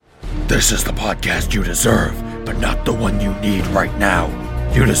This is the podcast you deserve, but not the one you need right now.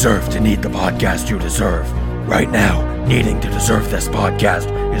 You deserve to need the podcast you deserve. Right now, needing to deserve this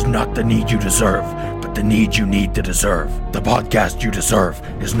podcast is not the need you deserve, but the need you need to deserve. The podcast you deserve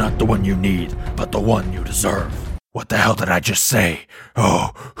is not the one you need, but the one you deserve. What the hell did I just say? Oh,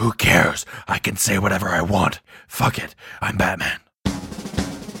 who cares? I can say whatever I want. Fuck it, I'm Batman.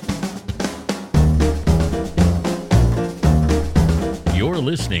 You're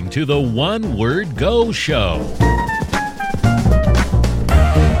listening to the One Word Go Show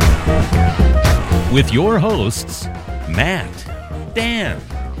with your hosts, Matt, Dan,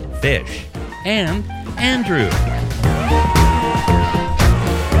 Fish, and Andrew.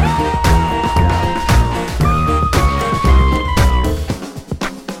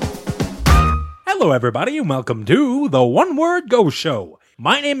 Hello, everybody, and welcome to the One Word Go Show.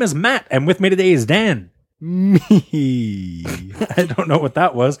 My name is Matt, and with me today is Dan. Me. I don't know what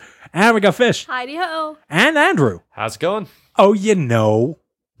that was. And we got Fish. Heidi-ho. And Andrew. How's it going? Oh, you know.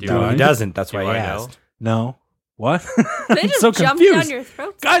 No, he doesn't. That's why Do he I asked. No. What? They I'm just so jumped confused. down your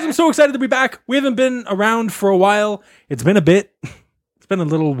throats. Guys, I'm so excited to be back. We haven't been around for a while. It's been a bit. It's been a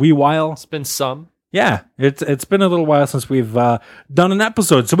little wee while. It's been some. Yeah, it's been a little while since we've done an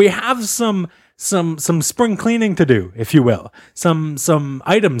episode. So we have some spring cleaning to do, if you will. Some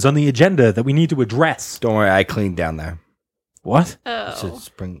items on the agenda that we need to address. Don't worry, I cleaned down there. What? It's a Oh.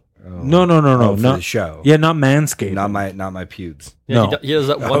 spring. Oh. No, Oh, for not the show. Yeah, not Manscaped. Not my pubes. Yeah, No. he does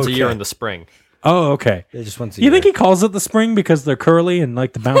that once a year Okay. in the spring. Oh, okay. Yeah, just once a You year. think he calls it the spring because they're curly and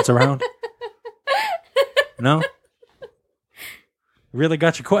like to bounce around? No? Really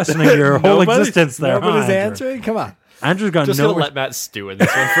got you questioning your whole Nobody's- existence there. Nobody's huh, Andrew? answering? Come on. Andrew's got Just no. gonna let Matt stew in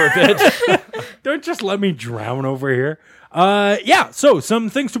this one for a bit. Don't just let me drown over here. Yeah, so some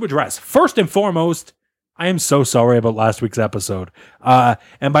things to address. First and foremost, I am so sorry about last week's episode.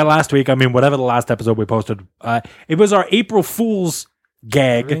 And by last week, I mean whatever the last episode we posted. It was our April Fool's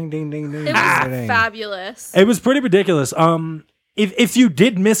gag. Ding, ding, ding, ding, It ding, was ding. fabulous. It was pretty ridiculous. If you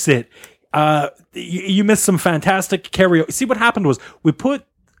did miss it, you missed some fantastic karaoke. See, what happened was we put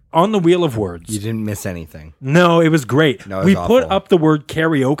on the Wheel of Words. You didn't miss anything. No, it was great. No, it was we put awful. up the word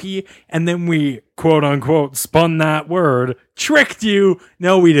karaoke, and then we quote unquote spun that word, tricked you.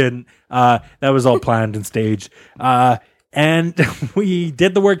 No, we didn't. That was all planned and staged. And we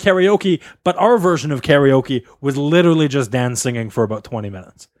did the word karaoke, but our version of karaoke was literally just Dan singing for about 20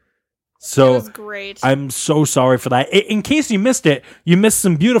 minutes. It So was great. I'm so sorry for that. In case you missed it, you missed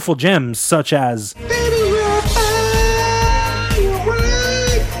some beautiful gems such as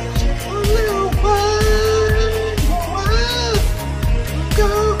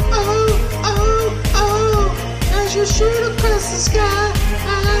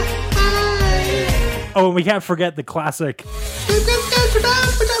oh, and we can't forget the classic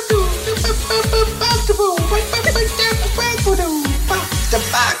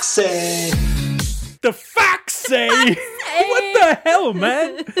the facts say. What the hell,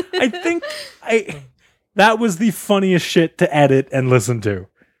 man? I think that was the funniest shit to edit and listen to.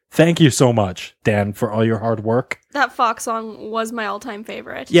 Thank you so much, Dan, for all your hard work. That Fox song was my all-time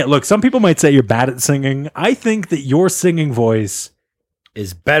favorite. Yeah, look, some people might say you're bad at singing. I think that your singing voice,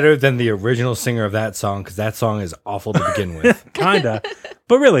 Is better than the original singer of that song because that song is awful to begin with. kinda,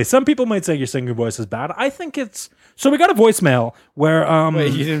 but really, some people might say your singing voice is bad. I think it's so. We got a voicemail where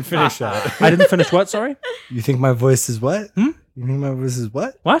Wait, you didn't finish that. I didn't finish what? Sorry, You think my voice is what? You think my voice is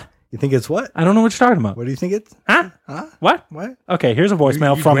what? what? You think it's what? I don't know what you're talking about. What do you think it's? Huh? Huh? What? What? Okay, here's a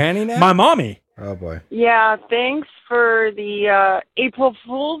voicemail You from granny now? my mommy. Oh boy. Yeah, thanks for the April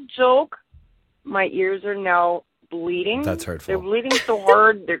Fool's joke. My ears are now bleeding. That's hurtful. They're bleeding so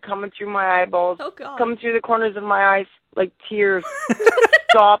hard, they're coming through my eyeballs, Oh, God. coming through the corners of my eyes like tears.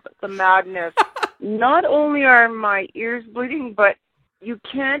 Stop the madness. Not only are my ears bleeding, but you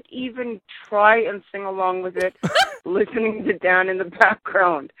can't even try and sing along with it, listening to Dan in the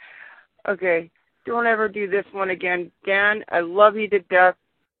background. Okay, don't ever do this one again. Dan, I love you to death,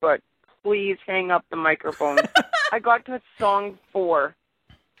 but please hang up the microphone. I got to song 4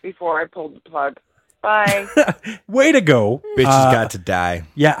 before I pulled the plug. Bye. Way to go, Bitch has got to die.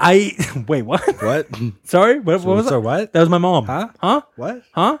 Yeah, wait. What? What? Sorry, what was So it? what? That was my mom. Huh? Huh? What?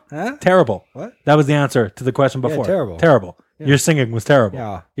 Huh? Huh? Terrible. What? That was the answer to the question before. terrible. Terrible. Your singing was terrible.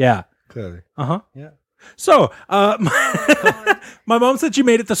 Yeah, Yeah. clearly. Uh-huh. Yeah. So, my mom said she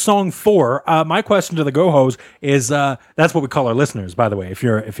made it to song 4. My question to the Go-Hos is, that's what we call our listeners, by the way. If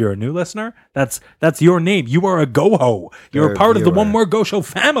you're a new listener, that's your name. You are a Go-Ho. You're They're a part a of the viewer. One More Go Show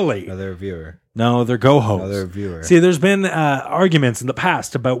family. Another viewer. No, they're go-hos. No, they're a viewer. See, there's been arguments in the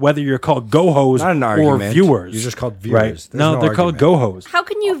past about whether you're called go-hos Not an or argument. viewers. You're just called viewers. Right? There's No, they're called argument. go-hos. How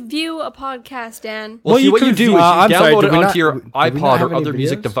can you view a podcast, Dan? Well, see, you what you could do view- is you I'm sorry, download did it we onto not- your did we not iPod have or any other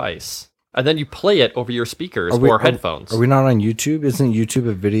music videos? device, and then you play it over your speakers Are we- or headphones. Are we not on YouTube? Isn't YouTube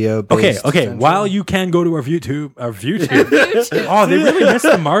a video? Okay. While you can go to our YouTube, oh, they really missed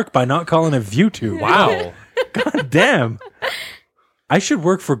the mark by not calling it ViewTube. Wow. God damn. I should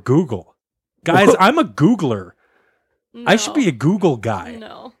work for Google. Guys, I'm a Googler. I should be a Google guy.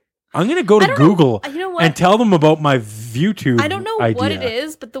 No. I'm going to go I to don't know. Google You know what? and tell them about my ViewTube I don't know idea. what it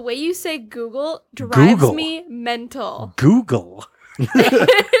is, but the way you say Google drives Google. me mental. Google. Ugh,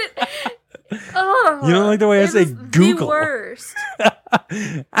 You don't like the way I it say is Google? The worst.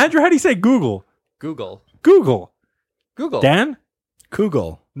 Andrew, how do you say Google? Google. Google. Google. Dan?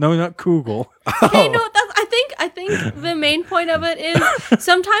 Google. No, not Google. Okay, no, that's. I think the main point of it is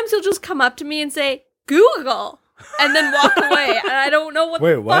sometimes you'll just come up to me and say Google, and then walk away, and I don't know what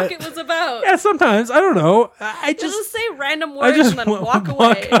Wait, the what? fuck it was about. Yeah, sometimes. I don't know. I You'll just, just say random I words just and then walk walk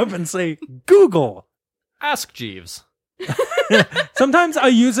away. up and say Google. Ask Jeeves. Sometimes I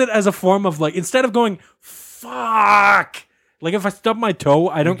use it as a form of like, instead of going, fuck. Like if I stub my toe,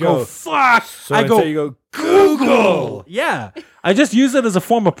 I don't go, go, fuck. So I instead go, you go Google. Yeah. I just use it as a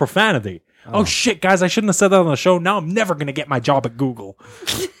form of profanity. Oh shit, guys, I shouldn't have said that on the show. Now I'm never going to get my job at Google.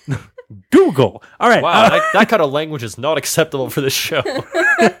 Google. All right. Wow, that kind of language is not acceptable for this show.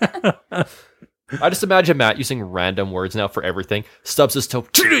 I just imagine Matt using random words now for everything. Stubs his toe.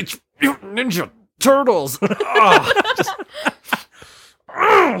 Teenage Mutant Ninja Turtles.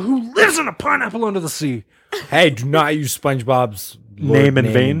 Who lives in a pineapple under the sea? Hey, do not use SpongeBob's Name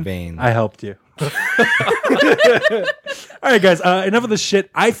in vain. I helped you. All right, guys, enough of this shit.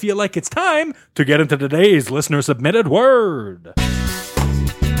 I feel like it's time to get into today's listener submitted word.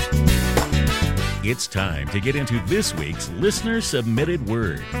 It's time to get into this week's listener submitted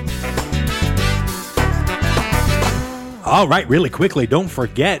word. All right, really quickly, don't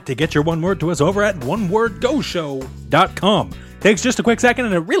forget to get your one word to us over at onewordgoshow.com. Takes just a quick second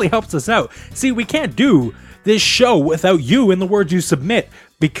and it really helps us out. See, we can't do this show without you and the words you submit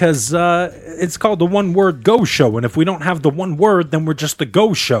because it's called the One Word Go Show. And if we don't have the one word, then we're just the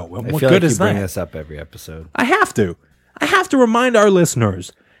Go Show. And I what feel good like is you bring that? this up every episode. I have to remind our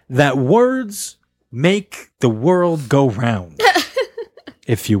listeners that words make the world go round,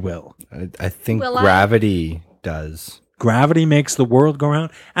 if you will. I think Will I? gravity does. Gravity makes the world go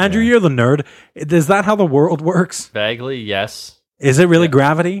round. Andrew, you're the nerd. Is that how the world works? Vaguely, yes. Is it really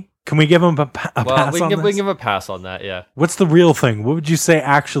gravity? Can we give him a Well, pass we on can this? give him a pass on that, yeah. What's the real thing? What would you say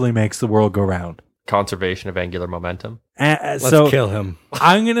actually makes the world go round? Conservation of angular momentum. Let's So kill him.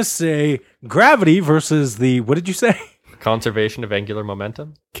 I'm going to say gravity versus the, what did you say? Conservation of angular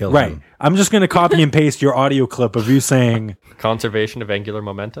momentum. Kill Right. him. I'm just going to copy and paste your audio clip of you saying Conservation of angular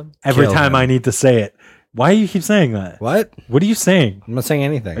momentum. every Kill time him. I need to say it. Why do you keep saying that? What? What are you saying? I'm not saying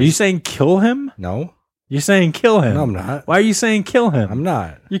anything. Are you saying kill him? No, You're saying kill him. no, I'm not. Why are you saying kill him? I'm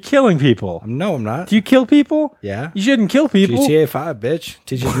not. You're killing people. No, I'm not. Do you kill people? Yeah. You shouldn't kill people. GTA 5, bitch,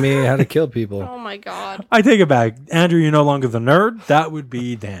 teaches me how to kill people. Oh my god. I take it back. Andrew, you're no longer the nerd. That would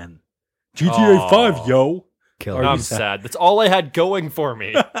be Dan. GTA 5, yo. Kill Are him. you I'm sad? sad. That's all I had going for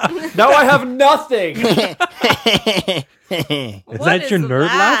me. Now I have nothing. Is What that your is nerd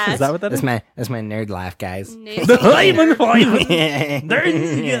laugh? Is that? that what that is? That's my nerd laugh, guys.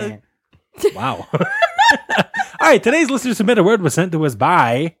 Wow. All right, today's listener submitted word was sent to us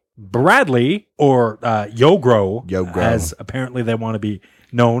by Bradley, or Yogro, Yogro. as apparently they want to be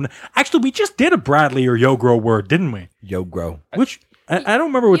known. Actually, we just did a Bradley or Yogro word, didn't we? Yo, grow. Which I don't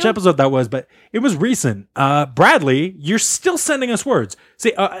remember which Yo- episode that was, but it was recent. Bradley, you're still sending us words.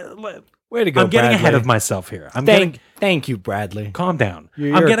 See, Way to go, I'm getting ahead Bradley. of myself here. Thank you, Bradley. Calm down.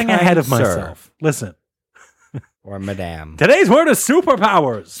 You're I'm getting ahead of kind, sir. myself. Listen, Or madame. today's word is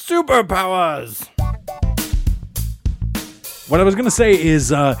superpowers. Superpowers. What I was going to say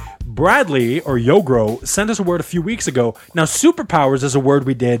is Bradley, or Yogro, sent us a word a few weeks ago. Now, superpowers is a word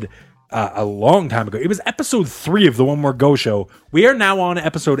we did a long time ago. It was episode 3 of the One More Go Show. We are now on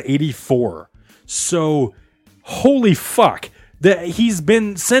episode 84. So, holy fuck. He's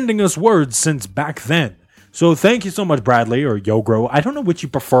been sending us words since back then. So thank you so much, Bradley, or Yogro. I don't know which you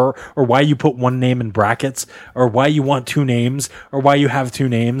prefer, or why you put one name in brackets, or why you want 2 names, or why you have 2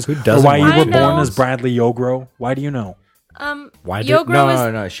 names, or doesn't why you want were two born names? as Bradley Yogro. Why do you know? Why do Yogro no, is-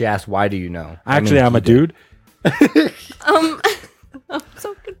 no, no. She asked, why do you know? Actually, I mean, I'm a he did. dude. I'm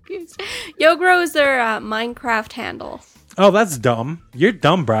so confused. Yogro is their Minecraft handle. Oh, that's dumb. You're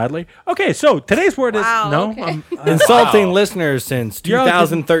dumb, Bradley. Okay, so today's word Wow, is no. okay. Insulting Wow. listeners since You're all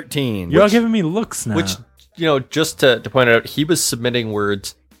giving- 2013. You're all giving me looks now. Which, just to point out, he was submitting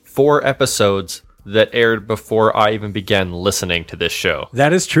words for episodes that aired before I even began listening to this show.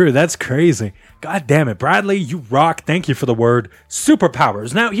 That is true. That's crazy. God damn it, Bradley, you rock. Thank you for the word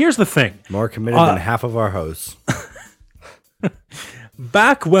superpowers. Now, here's the thing. More committed than half of our hosts.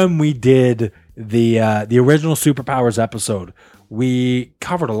 Back when we did the original superpowers episode, we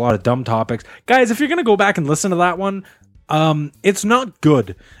covered a lot of dumb topics. Guys, if you're gonna go back and listen to that one, it's not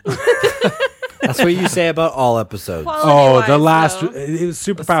good. That's what you say about all episodes. Oh, the last though.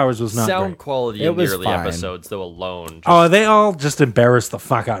 superpowers was not Sound great. quality It in the was early fine. episodes, though, alone. Oh, they all just embarrassed the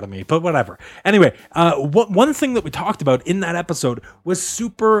fuck out of me, but whatever. Anyway, one thing that we talked about in that episode was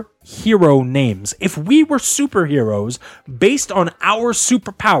superhero names. If we were superheroes based on our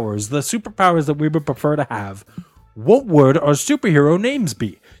superpowers, the superpowers that we would prefer to have, what would our superhero names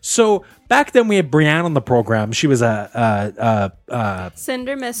be? So back then we had Brianne on the program. She was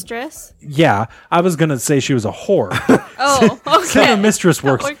Cinder Mistress. yeah, I was gonna say she was a whore. Oh, okay. Cinder Mistress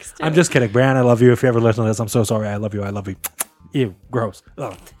works. works too. I'm just kidding. Brianne, I love you. If you ever listen to this, I'm so sorry. I love you. I love you. Ew, gross.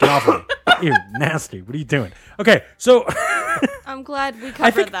 Ugh, get off of me. Ew, nasty. What are you doing? Okay, so I'm glad we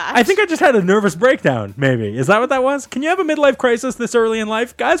covered that. I think I just had a nervous breakdown, maybe. Is that what that was? Can you have a midlife crisis this early in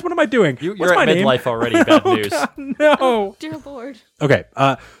life? Guys, what am I doing? You're What's at my name? midlife already. Bad news. God, no. Dear Lord. Okay,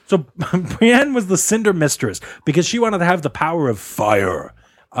 so Brienne was the Cinder Mistress because she wanted to have the power of fire.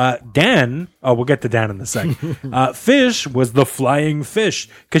 Dan, we'll get to Dan in a second. Fish was the Flying Fish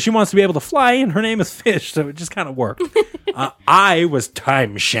because she wants to be able to fly, and her name is Fish, so it just kind of worked. I was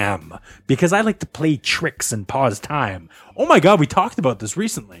Time Sham because I like to play tricks and pause time. Oh my god, we talked about this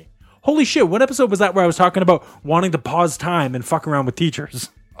recently. Holy shit, what episode was that where I was talking about wanting to pause time and fuck around with teachers?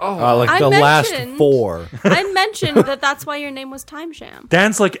 Like I the last mentioned- 4. I mentioned that's why your name was Time Sham.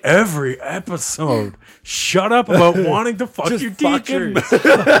 Dan's like every episode. Shut up about wanting to fuck your teachers.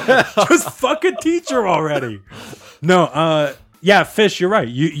 Just fuck a teacher already. No, yeah, Fish, you're right.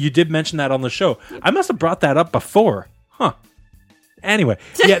 You did mention that on the show. I must have brought that up before. Huh. Anyway,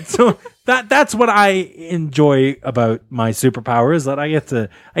 yeah, so that's what I enjoy about my superpower is that I get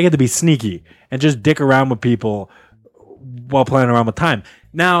to be sneaky and just dick around with people while playing around with time.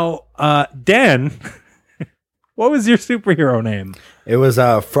 Now, Dan, what was your superhero name? It was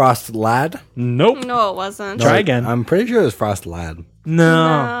Frost Lad. Nope. No, it wasn't. Try again. I'm pretty sure it was Frost Lad.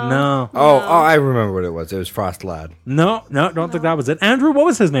 No. Oh, I remember what it was. It was Frost Lad. No, don't think that was it. Andrew, what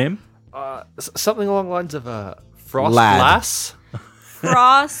was his name? Something along the lines of Frost Lad. Lass?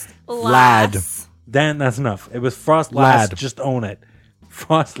 Frost Lad. Lass. Dan, that's enough. It was Frost Lass. Lad. Just own it.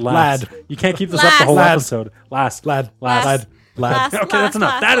 Frost Lass. Lad. You can't keep this up the whole Lad. episode. Last. Lad. Last. Lad. Lad. Okay, that's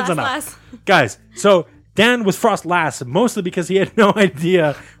enough. That is enough. Lass. Guys, so Dan was Frost Lass, mostly because he had no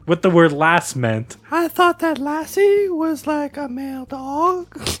idea what the word lass meant. I thought that Lassie was like a male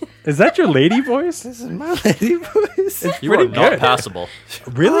dog. Is that your lady voice? This is my lady voice. You are pretty not good. passable.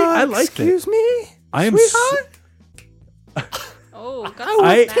 Really? I liked it. Excuse me? I am sweetheart? Oh, God. I will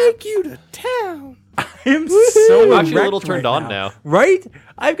I- take you to town. I am so I'm actually a little erect turned right on now. Right?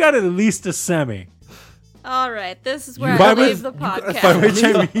 I've got at least a semi. All right, this is where By I which- leave the podcast. By which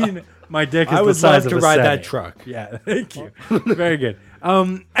I mean my dick is I the would size love of to a ride semi. that truck. Yeah, thank you. Very good.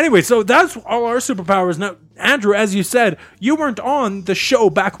 Anyway, so that's all our superpowers. Now, Andrew, as you said, you weren't on the show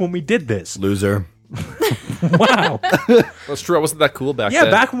back when we did this. Loser. Wow. That's true. I wasn't that cool back Yeah,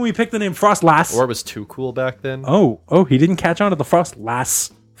 then. back when we picked the name Frost Lass. Or it was too cool back then. Oh, he didn't catch on to the Frost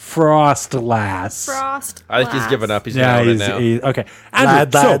Lass. Frost Lass. Frost. I think he's Lass. given up. He's Yeah, out it he's, now. okay. Andrew,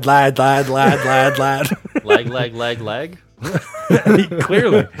 Lad. Lag.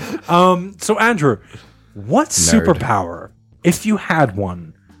 clearly. So Andrew, what superpower, if you had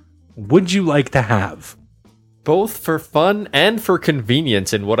one, would you like to have? Both for fun and for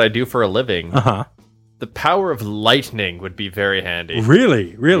convenience in what I do for a living. Uh-huh. The power of lightning would be very handy.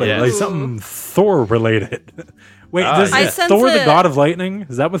 Really? Yeah. Like something Thor related. Wait, is I sense Thor the a- god of lightning?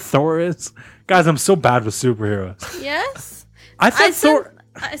 Is that what Thor is? Guys, I'm so bad with superheroes. Yes. I thought Thor.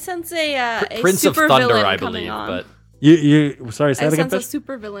 I sense a Prince of super Thunder, villain I coming believe, on. but You sorry, say I that again, sense a Fish?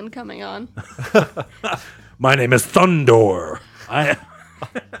 super villain coming on. My name is Thundor.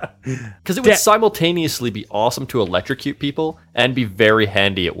 because it would simultaneously be awesome to electrocute people and be very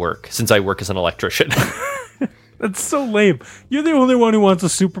handy at work, since I work as an electrician. That's so lame. You're the only one who wants a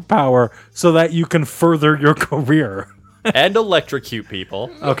superpower so that you can further your career. and electrocute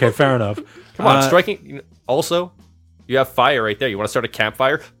people. Okay, fair enough. Come on, striking. Also, you have fire right there. You want to start a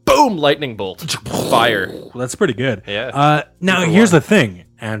campfire? Boom! Lightning bolt. Fire. That's pretty good. Yeah. Now, here's the thing,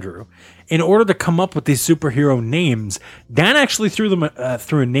 Andrew. in order to come up with these superhero names, Dan actually threw them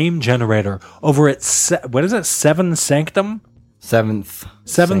through a name generator over at what is it? Seventh Sanctum?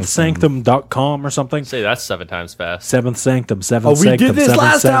 Seventhsanctum.com or something. Say that's 7 times fast. Seventh Sanctum, Seventh Oh, we Sanctum, did this Seventh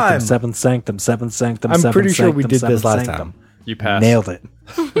last Sanctum, time. Seventh Sanctum, Seventh Sanctum. I'm Seventh pretty sure we Sanctum, did this Seventh last Sanctum. time. You passed. Nailed it.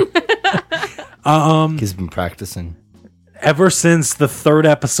 He's been practicing. Ever since the 3rd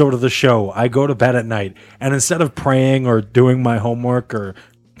episode of the show, I go to bed at night, and instead of praying or doing my homework or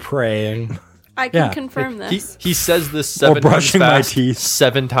Praying. I can Yeah. confirm this. He says this 7 times brushing my fast, teeth.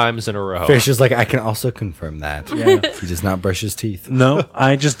 7 times in a row. Fish is like, I can also confirm that. He does not brush his teeth. no,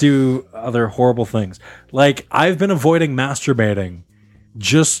 I just do other horrible things. Like I've been avoiding masturbating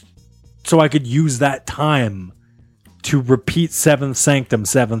just so I could use that time to repeat Seventh Sanctum,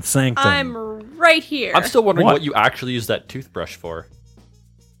 Seventh Sanctum. I'm right here. I'm still wondering What? what you actually use that toothbrush for.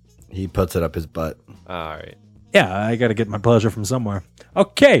 He puts it up his butt. All right. Yeah, I got to get my pleasure from somewhere.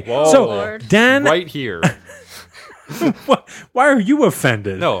 Okay, Whoa. so Lord. Dan, Right here. why are you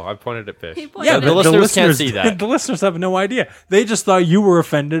offended? No, I pointed at Fish. He pointed Yeah, at the it. listeners can't see that. The listeners have no idea. They just thought you were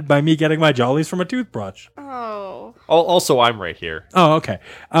offended by me getting my jollies from a toothbrush. Oh. Also, I'm right here. Oh, okay.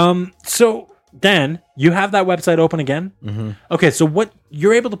 So Dan, you have that website open again? Mm-hmm. Okay, so what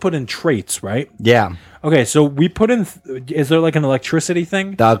you're able to put in traits, right? Yeah. Okay, so we put in. Is there like an electricity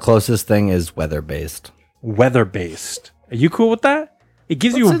thing? The closest thing is weather based. Weather based. Are you cool with that? It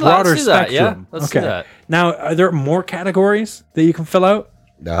gives you a do that. broader Let's do that, spectrum. yeah. Let's do that. Now, are there more categories that you can fill out?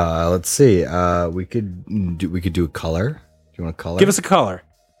 Let's see. We could do a color. Do you want a color? Give us a color.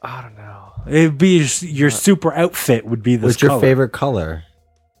 I don't know. It'd be your super outfit would be this. What's your color. favorite color?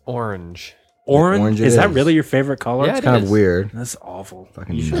 Orange. Orange? Orange it Is that is. really your favorite color? Yeah, It's it kind Kind of of weird. That's awful.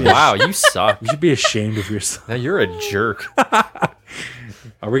 Fucking You should, nut. be, Wow, you suck. you should be ashamed of yourself. Now you're a jerk.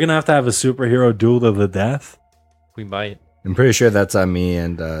 Are we gonna have to have a superhero duel to the death? We might. I'm pretty sure that's on me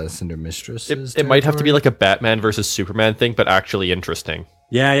and Cinder Mistress. It might have to be like a Batman versus Superman thing, but actually interesting.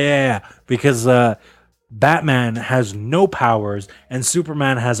 Yeah. Because Batman has no powers and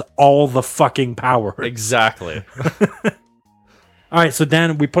Superman has all the fucking power. Exactly. All right, so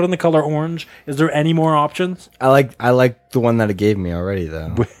Dan, we put in the color orange. Is there any more options? I like the one that it gave me already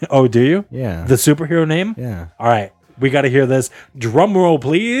though. Oh, do you? Yeah. The superhero name? Yeah. All right, we got to hear this. Drum roll,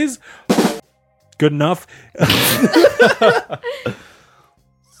 please. Good enough.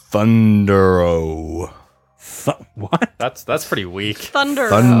 Thundero. What? That's pretty weak. Thunder.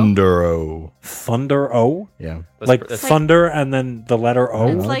 Thundero. Thunder O? Yeah. That's Like that's- thunder and then the letter O?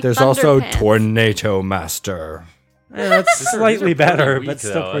 It's like There's also Thunderpants. Tornado Master. Yeah, that's These are slightly pretty better, weak, but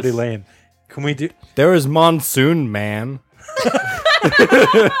still though. pretty lame. Can we do? There is Monsoon Man.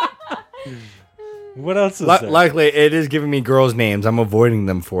 What else is there? Likely, it is giving me girls' names. I'm avoiding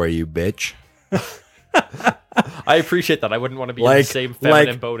them for you, bitch. I appreciate that. I wouldn't want to be in the Like same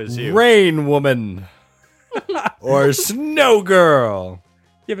feminine boat as you. Rain Woman or Snow Girl,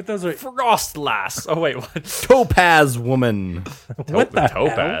 Yeah, but those are Frost Lass. Oh wait, what? Topaz Woman. what the hell?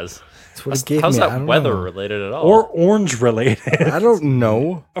 Topaz. That's what it gave How's me. I that don't weather know. related at all? Or orange related. I don't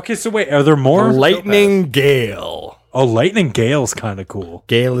know. Okay, so wait, are there more? Lightning Gale. Oh, Lightning Gale's kind of cool.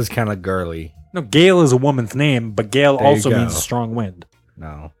 Gale is kind of girly. No, Gale is a woman's name, but Gale There you also go. means strong wind.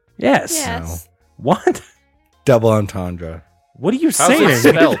 No. Yes. Yes. What? Double entendre. What are you How's saying? it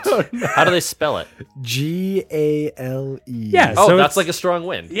spelled? How do they spell it? Gale. Yeah. Oh, So that's it's- like a strong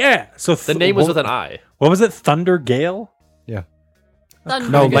wind. Yeah. So The name was with an I. What was it? Thunder Gale? Yeah. Thunder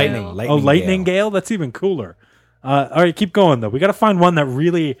No, Gale. lightning. Oh, Lightning Gale? That's even cooler. All right, keep going though. We got to find one that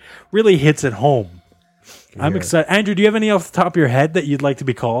really, really hits it home. I'm excited. Andrew, do you have any off the top of your head that you'd like to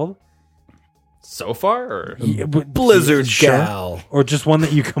be called? So far, or Yeah, Blizzard sure. Gal. Or just one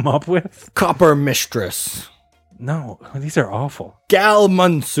that you come up with? Copper Mistress. No, these are awful. Gal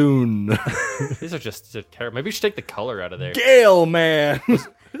Monsoon. these are just terrible. Maybe you should take the color out of there. Gale Man.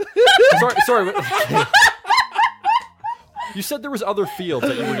 Sorry. You said there was other fields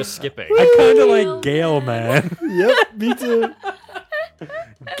that you were just skipping. I kind of like Gale Man. Yep, me too.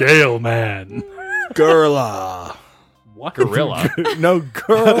 Gale Man. Girla. What? Gorilla. No,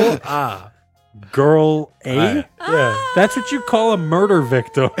 girl. Girl A? Yeah. That's what you call a murder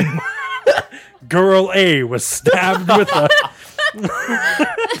victim. Girl A was stabbed with a.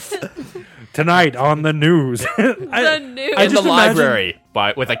 Tonight on the news. The news. I In the just imagine- library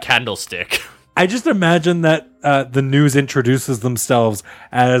with a candlestick. I just imagine that the news introduces themselves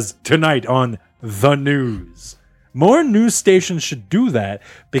as tonight on the news. More news stations should do that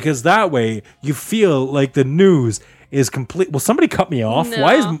because that way you feel like the news is complete. Will somebody cut me off? No.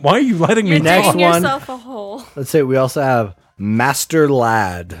 Why are you letting You're me Next talk? digging one. yourself a hole. Let's say we also have Master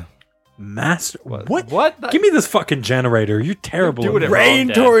Lad. Master. What? What? Give me this fucking generator. You're terrible. You're doing at it this. wrong. Rain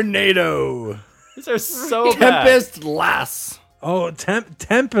Dad. tornado. These are so bad. Tempest lass. Oh,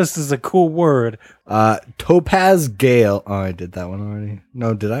 tempest is a cool word. Topaz gale. Oh, I did that one already.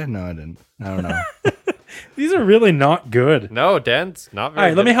 No, did I? No, I didn't. I don't know. These are really not good. No, Dan's not All very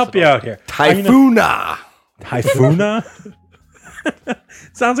right, let me good help at you all. out here. Typhoona. Typhoona?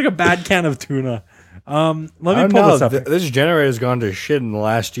 Sounds like a bad can of tuna. Let me I don't pull know. this up. This generator's gone to shit in the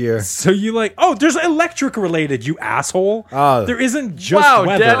last year. So you like, oh, there's electric related, you asshole. Oh. There isn't just Wow,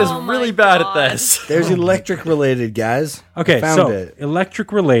 weather. Dad is Oh my really bad God. at this. There's electric related, guys. Okay, Found so it.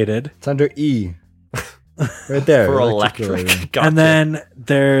 electric related. It's under E. Right there. For related. electric. Gotcha. And then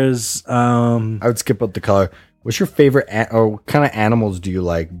there's I would skip out the color. What's your favorite or what kind of animals do you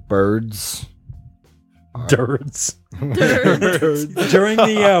like? Birds? dirts. During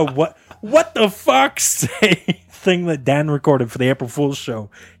the what the fuck say thing that Dan recorded for the April Fool's show,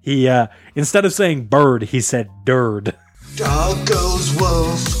 he instead of saying bird, he said dird. Dog goes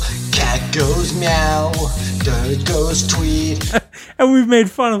woof, cat goes meow, bird goes tweet. And we've made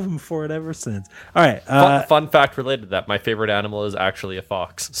fun of him for it ever since. All right. Fun fact related to that, my favorite animal is actually a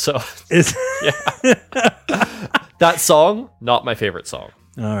fox. So Is that song, not my favorite song.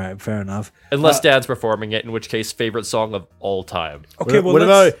 all right, fair enough. Unless Dad's performing it, in which case, favorite song of all time. Okay, well, what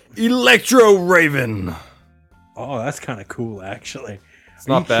let's- about Electro Raven? Oh, that's kind of cool, actually. It's Are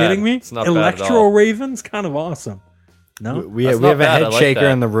not you bad. kidding me? It's not bad at Electro all. Raven's kind of awesome. No? We That's have not a bad. I head like shaker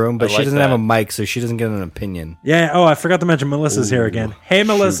that. in the room, but I she like doesn't have a that. mic, so she doesn't get an opinion. Yeah. Oh, I forgot to mention Melissa's here again. Hey,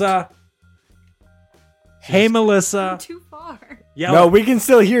 Melissa. Hey, Melissa. Too far. Yeah. No, we can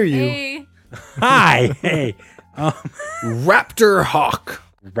still hear you. Hey. Hi. Hey. Raptor Hawk.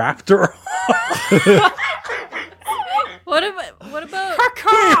 Raptor. What about like what about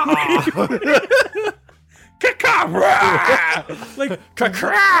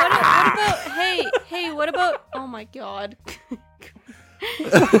hey, what about oh my god.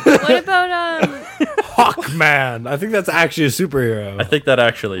 What about Hawkman. I think that's actually a superhero. I think that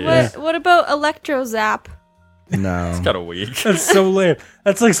actually is. what about Electro Zap? No. It's kind of weak. That's so lame.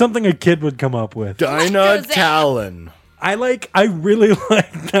 That's like something a kid would come up with. Dinah Zap. Talon. I really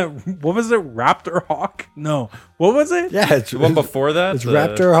like that. What was it? Raptor Hawk? No. What was it? Yeah, it's The one before that? It's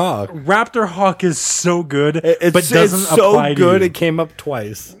Raptor Hawk. Raptor Hawk is so good, It's, but doesn't it's so apply to good you. it came up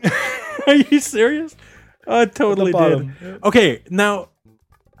twice. Are you serious? Oh, it totally bottom. did. Okay, now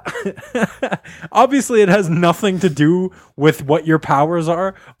obviously it has nothing to do with what your powers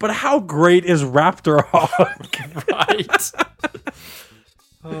are, but how great is Raptor Hawk? Right.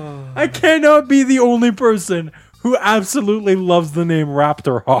 I cannot be the only person who absolutely loves the name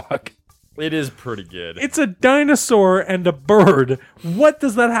Raptor Hawk. It is pretty good. It's a dinosaur and a bird. What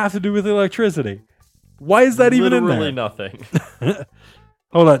does that have to do with electricity? Why is that even in there? Literally nothing.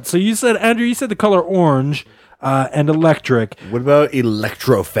 Hold on. So you said, Andrew, you said the color orange and electric. What about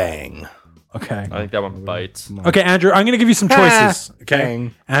Electrofang? Okay. I think that one bites. Okay, Andrew, I'm going to give you some choices. Okay.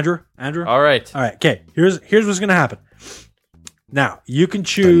 Dang. Andrew? All right. All right. Okay. Here's what's going to happen. Now, you can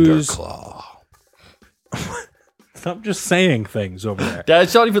choose. Thunderclaw. Stop just saying things over there.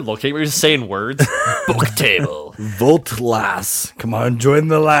 Dad's not even looking. We're just saying words. Book table. Voltlass. Come on, join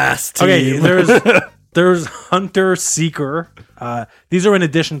the last team. Okay, there's Hunter Seeker. These are in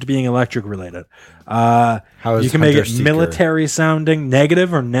addition to being electric related. How is You can make Hunter it Seeker? military sounding,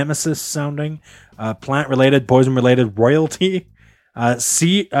 negative or nemesis sounding, plant related, poison related, royalty,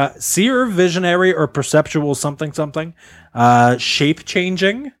 seer, visionary, or perceptual something, shape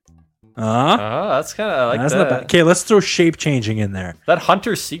changing. Oh, that's kind of I like That's that. not bad. Okay, let's throw shape changing in there. That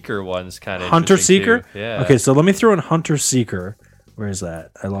Hunter Seeker one's kind of Hunter Seeker? Too. Yeah. Okay, so let me throw in Hunter Seeker. Where is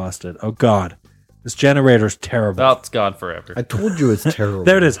that? I lost it. Oh, God. This generator's terrible. That's gone forever. I told you it's terrible.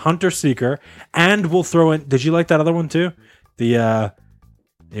 There it is, Hunter Seeker. And we'll throw in. Did you like that other one too? Here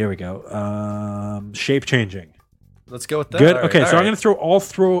we go. Shape changing. Let's go with that. Good. All right, Okay, all so I'm right. gonna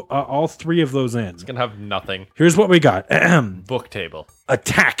throw all three of those in. It's gonna have nothing. Here's what we got. Book table.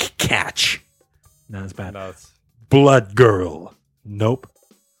 Attack catch. No, that's bad. No, it's Blood girl. Nope.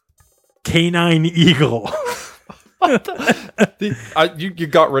 Canine eagle. you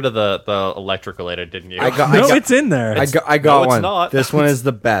got rid of the electric related, didn't you? No, it's in there. I got No, it's one. not. This one is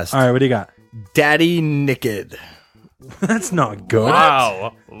the best. All right, what do you got? Daddy Naked. That's not good.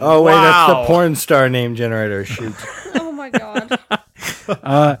 Wow. Oh wait, that's Wow. the porn star name generator. Shoot. Oh my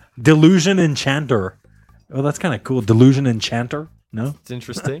god. Delusion enchanter. Oh, that's kind of cool. Delusion enchanter. No, It's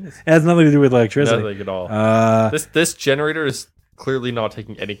interesting. It's it has nothing to do with electricity. nothing at all. This This generator is clearly not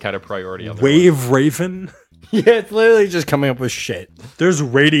taking any kind of priority on the wave raven. Yeah, it's literally just coming up with shit. There's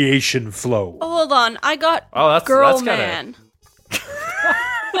radiation flow. Oh, hold on. I got Oh, that's Girl kinda- Man.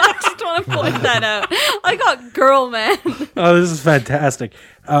 I just want to point that out. I got girl man. Oh, this is fantastic.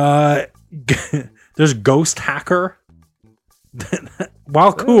 There's Ghost Hacker.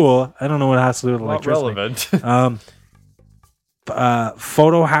 While cool, I don't know what it has to do with Not electricity. relevant.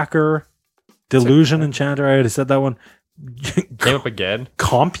 Photo Hacker. Delusion Enchanter. I already said that one. Came up again.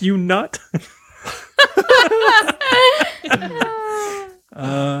 Compunut.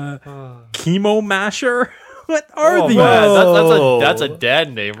 Chemo Masher. What are Oh these? man, that's a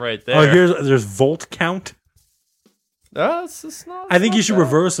dad name right there. Oh, there's Volt Count. It's not, I think you should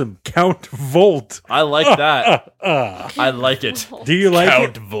reverse him. Count Volt. I like that. I like it. Do you like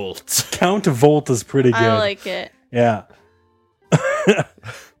Count it? Volt. Count Volt is pretty good. I like it. Yeah.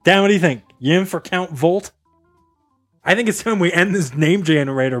 Dan, what do you think? You in for Count Volt? I think it's time we end this name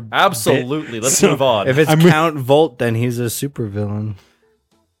generator. Absolutely. bit. Let's So, move on. If it's I'm- Count Volt, then he's a supervillain.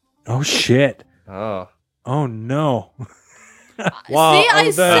 Oh shit. Oh. No. Wow, See, I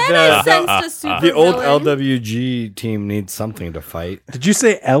said I sensed a super The old villain. LWG team needs something to fight. Did you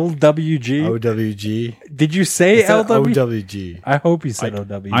say LWG? OWG. Did you say It's not LW? OWG. I hope you said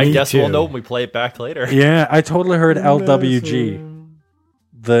OWG. I Me guess we'll too. know when we play it back later. Yeah, I totally heard LWG.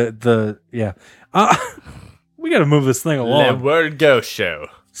 Yeah. We got to move this thing Le along. Word Go Show.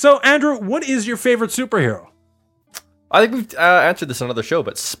 So, Andrew, what is your favorite superhero? I think we've answered this on another show,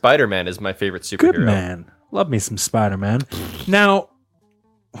 but Spider-Man is my favorite superhero. Good man. Love me some Spider-Man. Now,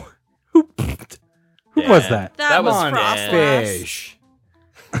 who was that? That was Dan. Frostlass. Fish.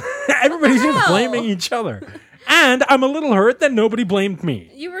 Everybody's just hell? blaming each other. And I'm a little hurt that nobody blamed me.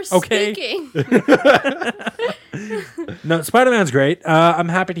 You were Okay. speaking. No, Spider-Man's great. I'm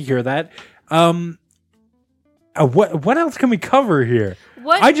happy to hear that. What else can we cover here?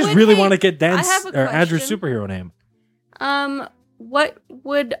 What I just would really he- want to get I Dan's have a or Andrew's question. superhero name. What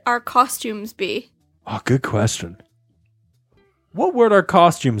would our costumes be? Oh, good question. What would our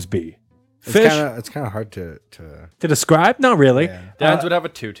costumes be? Fish It's kind of hard to. to describe? Not really. Yeah. Dan's would have a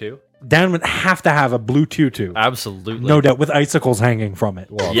tutu. Dan would have to have a blue tutu, Absolutely. no doubt, with icicles hanging from it.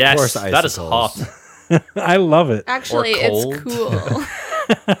 Well, Yes, of course, that is icicles. hot. I love it. Actually, cold. it's cool.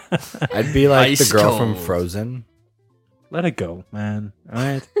 I'd be like Ice the girl from cold. Frozen. Let it go, man. All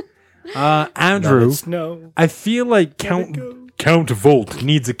right. Andrew, Snow. I feel like Count Volt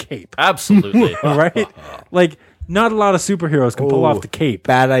needs a cape. Absolutely. Right? Like, not a lot of superheroes can pull Oh. off the cape.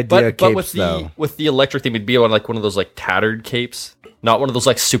 Bad idea. But capes, with though. the electric thing, it'd be on like one of those like tattered capes, not one of those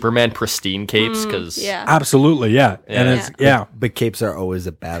like Superman pristine capes. Because yeah. Absolutely, yeah. And Yeah. it's, yeah. But capes are always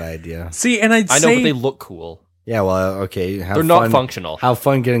a bad idea. See, and I'd I know, say but they look cool. Yeah, well, okay. They're not functional. Have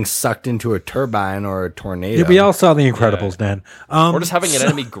fun getting sucked into a turbine or a tornado. yeah, we all saw The Incredibles, Dan. Or just having an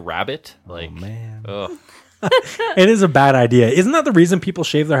enemy grab it. Like, Man. ugh. It is a bad idea. Isn't that the reason people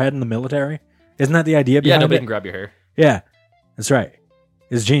shave their head in the military? Isn't that the idea Yeah, behind nobody it? can grab your hair. Yeah, that's right.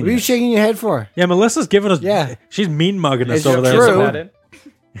 It's What are you genius. shaking your head for? Yeah, Melissa's giving us. Yeah. she's mean mugging us It's over there. true. So Put that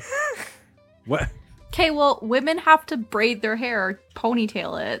in. what? Okay, well, women have to braid their hair,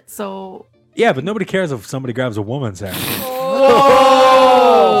 ponytail it, so Yeah, but nobody cares if somebody grabs a woman's hair.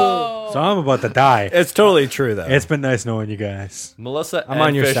 So I'm about to die. It's totally true, though. It's been nice knowing you guys. Melissa I'm and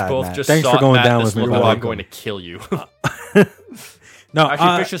on your Fish side, both Matt. just Thanks for shot going Matt down this with me, look, buddy. I'm going to kill you. No,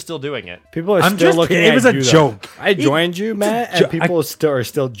 Actually, Fish is still doing it. People are I'm still just looking kidding. at It was a you, though. joke. I joined you, Matt, and Jo- people are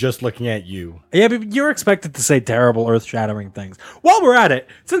still just looking at you. Yeah, but you're expected to say terrible, earth-shattering things. While we're at it,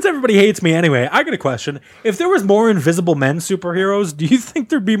 since everybody hates me anyway, I got a question. If there was more Invisible Men superheroes, do you think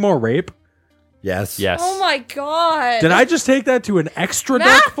there'd be more rape? Yes. Yes. Oh my god. Did I just take that to an extra dark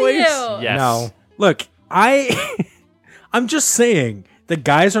Matthew! place? Yes. No. Look, I'm just saying that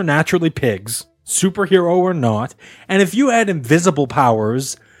guys are naturally pigs, superhero or not, and if you had invisible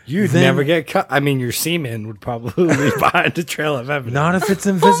powers, You'd then- never get cut. I mean, your semen would probably leave behind a trail of evidence. not if it's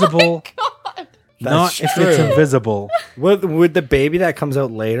invisible. Not That's if it's true. invisible. Would the baby that comes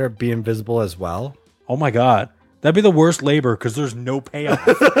out later be invisible as well? Oh my god. That'd be the worst labor because there's no payoff.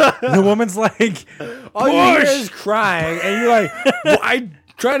 The woman's like, All you hear "Push! is crying, and you're like, well, I'm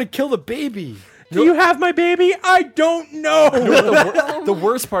trying to kill the baby. Do you have my baby? I don't know. The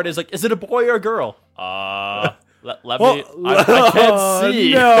worst part is like, is it a boy or a girl? Let me. I can't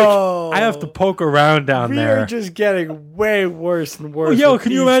see. No. I have to poke around down We there. are just getting way worse and worse. Oh, yo, with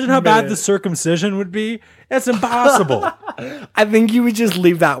can you each imagine how bad minute. the circumcision would be? That's impossible. I think you would just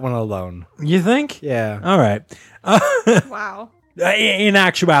leave that one alone. You think? Yeah. All right. Wow. In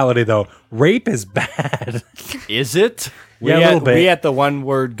actuality, though, rape is bad. Is it? Yeah, a little bit. We at the One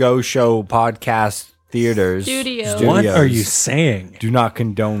Word Go Show podcast theaters. Studios. What studios are you saying? Do not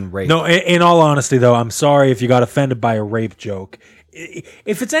condone rape. No, in all honesty, though, I'm sorry if you got offended by a rape joke.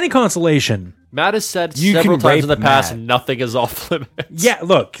 If it's any consolation, Matt has said You several can times in the rape past, Matt. nothing is off limits. Yeah,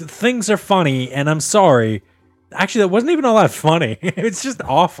 look, things are funny, and I'm sorry. Actually, that wasn't even all that funny. It's just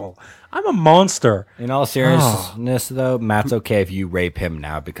awful. I'm a monster. In all seriousness, though, Matt's okay if you rape him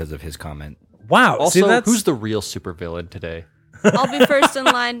now because of his comment. Wow. Also, see, that's who's the real supervillain today? I'll be first in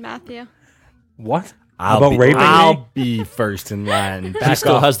line, Matthew. what about raping me? I'll be first in line. He Back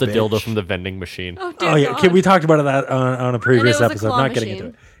still off, has the bitch. dildo from the vending machine. Oh, dear Oh yeah, God. okay, we talked about that on a previous was a episode. claw Not getting machine.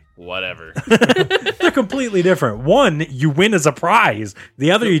 into it. Whatever. They're completely different. One, you win as a prize. The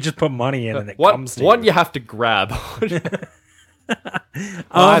other, you just put money in and it comes to One you. you have to grab. Well,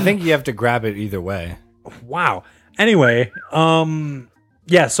 I think you have to grab it either way. Wow. Anyway,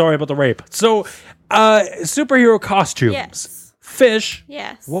 yeah, sorry about the rape. So, superhero costumes. Yes. Fish.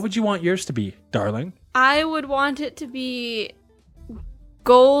 Yes. What would you want yours to be, darling? I would want it to be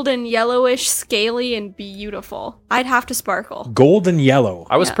gold and yellowish, scaly, and beautiful. I'd have to sparkle. Gold and yellow.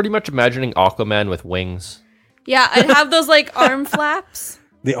 I was Yeah. pretty much imagining Aquaman with wings. Yeah, I'd have those like arm flaps.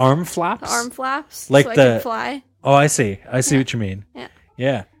 The arm flaps? The arm flaps. Like so I the- can fly. Oh, I see. I see what you mean. Yeah.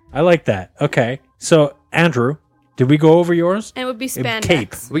 Yeah. I like that. Okay. So, Andrew, did we go over yours? And it would be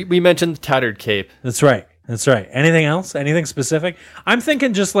spandex. Cape. We mentioned the tattered cape. That's right. That's right. Anything else? Anything specific? I'm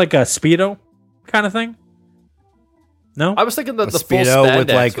thinking just like a Speedo kind of thing. No? I was thinking the A full spandex Speedo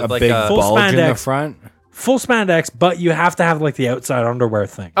with like a big Full bulge in the spandex. front. Full spandex, but you have to have like the outside underwear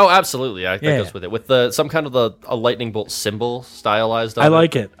thing. Oh, absolutely. I think Yeah. goes with it. With some kind of a lightning bolt symbol stylized on I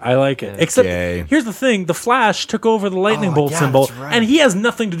like it. I like it. Except Okay. here's the thing: the Flash took over the lightning Oh, bolt yeah, symbol, that's right. and he has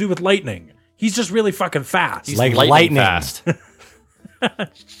nothing to do with lightning. He's just really fucking fast. He's like lightning lightning. fast.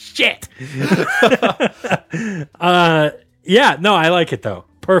 Shit. Yeah, no, I like it though.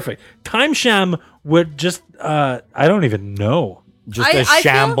 Perfect. Time Sham would just I don't even know. Just I a feel-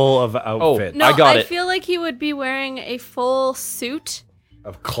 shamble of outfit. No, I got I it. feel like he would be wearing a full suit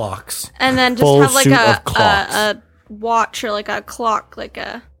Of clocks. and then just Full have like suit a, of clocks. a watch or like a clock, like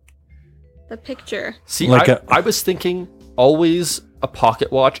the picture. See, Like I was thinking always a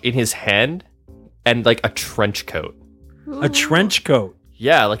pocket watch in his hand and like a trench coat. A trench coat.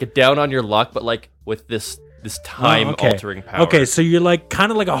 Yeah, like a down on your luck, but like with this time Oh, okay. altering power. Okay, so you're like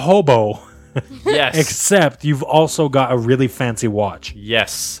kind of like a hobo, Yes. except you've also got a really fancy watch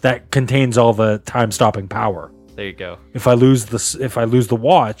Yes. that contains all the time stopping power. There you go. If I lose the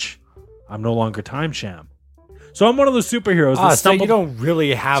watch, I'm no longer Time Sham. So I'm one of those superheroes that So stumbled. you don't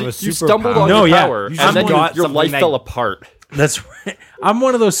really have So a you super stumbled on No, your yeah. power, You and then got your something life that- fell apart. That's right. I'm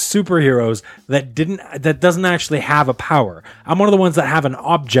one of those superheroes that doesn't actually have a power. I'm one of the ones that have an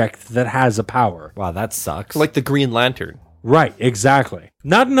object that has a power. Wow, that sucks. Like the Green Lantern. Right, exactly.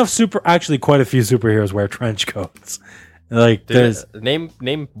 Not enough actually quite a few superheroes wear trench coats. Like there's Name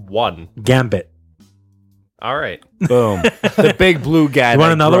one. Gambit. All right. boom. The big blue guy. You want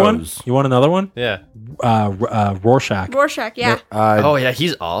that another grows. one? You want another one? Yeah. Rorschach. Rorschach, yeah. Oh yeah,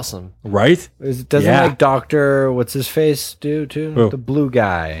 he's awesome. Right? Doesn't Yeah. like Doctor what's his face do too? Who? The blue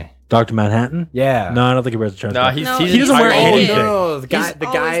guy. Dr. Manhattan? Yeah. No, I don't think he wears a trench No, coat. he's No, he he doesn't wear entirely- anything. No, the guy, He's the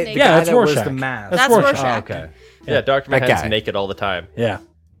always guy, naked. the Yeah, guy that's that wears Rorschach. the mask. That's Rorschach. Rorschach. Oh, okay. Yeah, Dr. That Manhattan's guy. naked all the time. Yeah.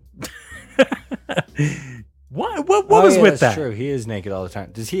 What was yeah, with that's that? True. He is naked all the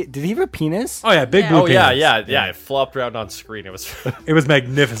time. Did he have a penis? Oh yeah, big Yeah. blue Oh yeah, penis. yeah. It flopped around on screen. It was It was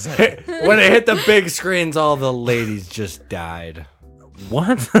magnificent. When it hit the big screens, all the ladies just died.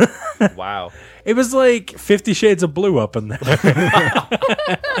 What? wow. It was like 50 Shades of Blue up in there.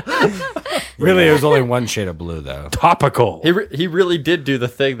 Really, it was only one shade of blue though. Topical. He really did do the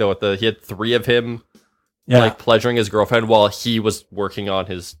thing though. He had 3 of him Yeah. like pleasuring his girlfriend while he was working on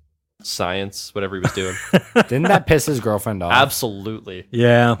his science, whatever he was doing. Didn't that piss his girlfriend off? Absolutely.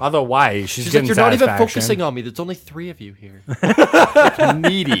 Yeah. Although why? She's like, getting you're not even satisfaction." focusing on me. There's only 3 of you here. Like,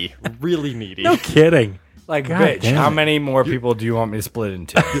 needy, really needy. No kidding. Like, God bitch, damn how it. many more people do you want me to split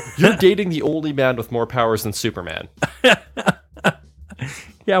into? You're dating the only man with more powers than Superman.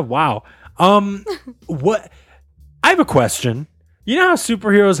 Yeah, wow. What? I have a question. You know how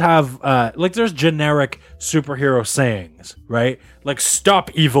superheroes have, like, there's generic superhero sayings, right? Like,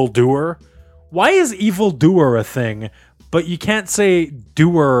 stop evildoer. Why is evildoer a thing, but you can't say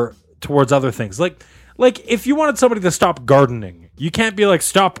doer towards other things? Like if you wanted somebody to stop gardening, you can't be like,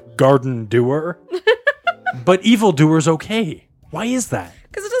 stop garden doer. But evildoer's okay. Why is that?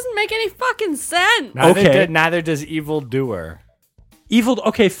 Because it doesn't make any fucking sense. Neither does evil doer.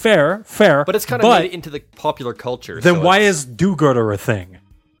 Okay, fair. But it's kind of made it into the popular culture. Then so why it's- is do-gooder a thing?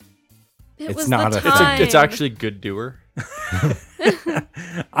 It It's was not the a- time. It's actually good doer.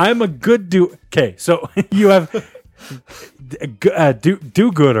 I'm a good Okay, so you have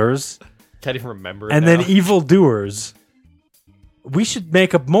do-gooders Can't even remember it and now. then evildoers. we should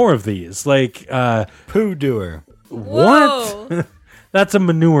make up more of these. Like, Poo doer. Whoa. what? That's a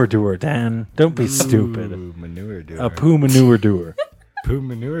manure doer, Dan. Don't be stupid. Ooh, manure doer. A poo manure doer. Poo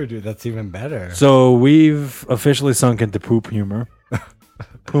manure doer. That's even better. So we've officially sunk into poop humor.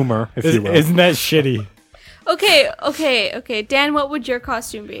 Poomer, if you will. Isn't that shitty? Okay. Dan, what would your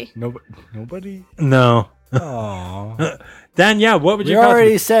costume be? Nobody? No. Aww. Dan, yeah, what would You your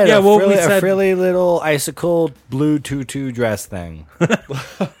already costume- said, yeah, a, what frilly, we a said. frilly little icicle blue tutu dress thing.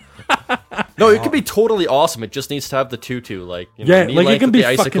 No, it could be totally awesome. It just needs to have the tutu, like Yeah, knee like it length can with be the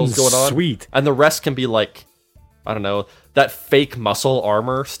icicles fucking going on, sweet. and the rest can be like, I don't know, that fake muscle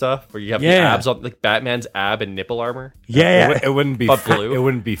armor stuff where you have the Yeah. abs on, like Batman's ab and nipple armor. Yeah, It wouldn't be But blue? It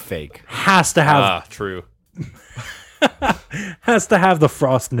wouldn't be fake. has to have Ah, true. the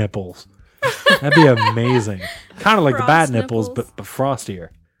frost nipples. That'd be amazing. Kind of like the bat Frost nipples, nipples. but frostier.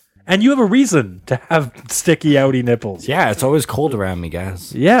 And you have a reason to have sticky outy nipples. Yeah, it's always cold around me,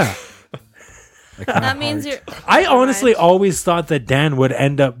 guys. Yeah. That means you're. I Never honestly mind. always thought that Dan would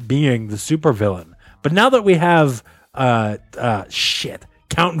end up being the supervillain. But now that we have Count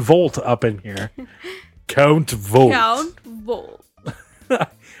Volt up in here. Count Volt. Count Volt.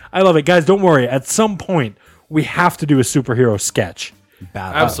 I love it. Guys, don't worry. At some point we have to do a superhero sketch.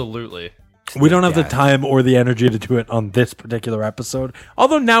 Absolutely. We don't have the guy. time or the energy to do it on this particular episode.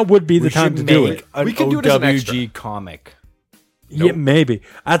 Although now would be the time to do it. An We can do it as an extra. OWG comic. Yeah, maybe.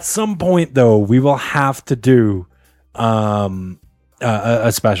 At some point, though, we will have to do a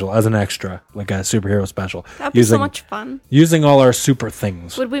special as an extra, like a superhero special. That'd be so much fun. Using all our super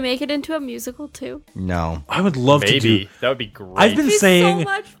things. Would we make it into a musical too? No. I would love to Maybe do. that would be great. I've been It'd be saying. so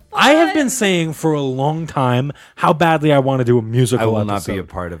much fun. I have been saying for a long time how badly I want to do a musical I will episode. not be a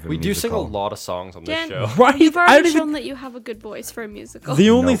part of it. we do sing a lot of songs on this Dan, show. Right? You've I already don't even- shown that you have a good voice for a musical. The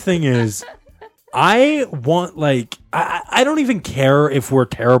only thing is, I want like I don't even care if we're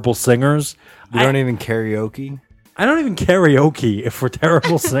terrible singers. We don't even karaoke. I don't even karaoke if we're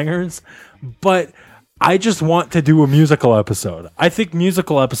terrible singers, but I just want to do a musical episode. I think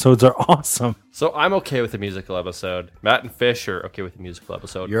musical episodes are awesome. So I'm okay with the musical episode. Matt and Fish are okay with the musical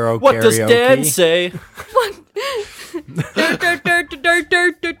episode. You're okay What does Dan karaoke? say?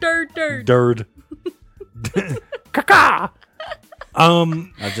 Dird. Caca. I'll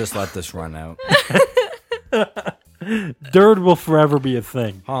just let this run out. Dird will forever be a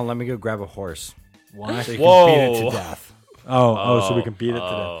thing. Hold on, let me go grab a horse. Why? So you can beat it to death. So we can beat it to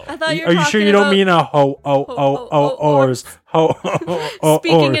death. I thought you were Are you sure talking you don't about mean a ors?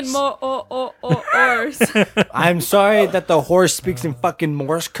 speaking in more ors. I'm sorry that the horse speaks in fucking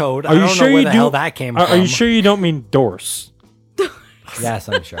Morse code. Are I you don't sure know where you the do? hell that came Are from. you sure you don't mean Dorse? Yes,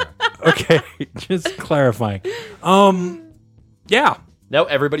 I'm sure. Okay, just clarifying. Yeah. Now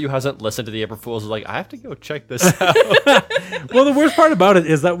everybody who hasn't listened to the April Fools is like, I have to go check this out. Well, the worst part about it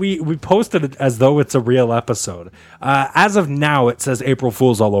is that we posted it as though it's a real episode. As of now, it says April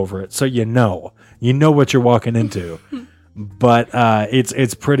Fools all over it, so you know what you're walking into. But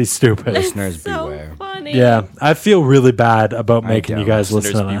it's pretty stupid. Listeners So beware. funny. Yeah, I feel really bad about making you don't. guys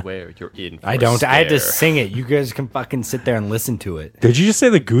Listeners, listen. To that. beware, you're in for I a don't. I had to scare. sing it. You guys can fucking sit there and listen to it. Did you just say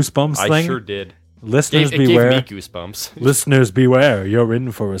the Goosebumps I thing? sure did. Listeners It gave beware. me goosebumps. Listeners beware. You're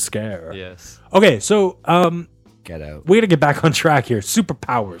in for a scare. Yes. Okay, so Get out. we got to get back on track here.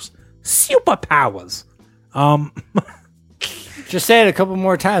 Superpowers. Just say it a couple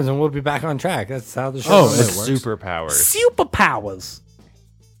more times and we'll be back on track. That's how the show Oh, normally it's works. Superpowers. Superpowers.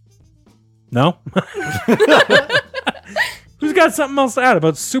 No? Who's got something else to add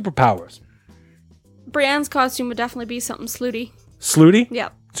about superpowers? Brienne's costume would definitely be something slooty. Slooty? Yeah.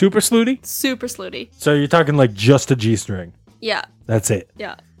 Super slooty? Super slooty. So you're talking like just a G-string. Yeah. That's it.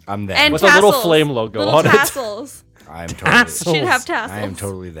 Yeah. I'm there. And With a little tassels. flame logo Little on it. tassels. I'm totally. Tassels. She'd have tassels. I am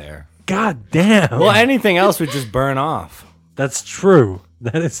totally there. God damn. Well, anything else would just burn off. That's true.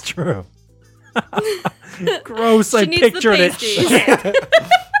 That is true. Gross. I She needs the pictured it. pasties.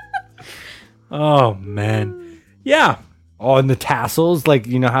 Oh, man. Yeah. Oh, and the tassels, like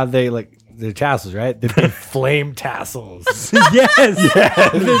you know how they like the tassels, right? The big flame tassels.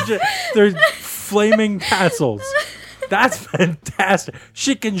 Yes. They're flaming tassels. That's fantastic.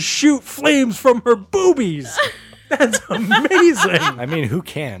 She can shoot flames from her boobies. That's amazing. I mean, who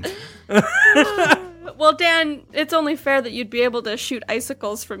can't? Well, Dan, it's only fair that you'd be able to shoot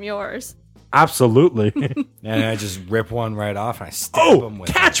icicles from yours. Absolutely. And I just rip one right off and I stab Oh, them with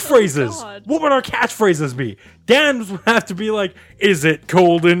it. catchphrases. Oh, God. What would our catchphrases be? Dan would have to be like, "Is it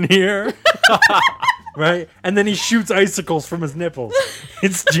cold in here?" Right? And then he shoots icicles from his nipples.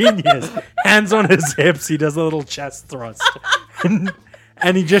 It's genius. Hands on his hips, he does a little chest thrust.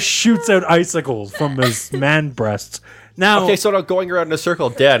 And he just shoots out icicles from his man breasts. Now, Okay, so now going around in a circle,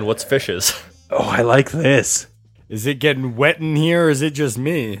 Dan, what's fishes? oh, I like this. Is it getting wet in here or is it just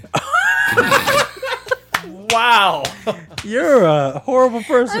me? Wow. You're a horrible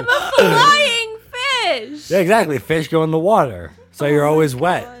person. Flying fish. Yeah, exactly. Fish go in the water. So you're always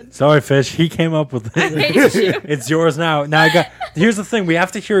wet. Sorry, Fish. He came up with it. hate you. It's yours now. Now here's the thing. We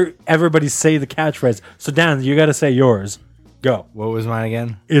have to hear everybody say the catchphrase. So Dan, you got to say yours. Go. What was mine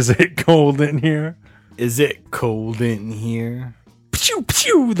again? Is it cold in here? Is it cold in here? Pew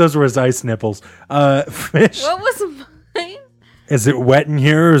pew. Those were his ice nipples. Fish. What was mine? Is it wet in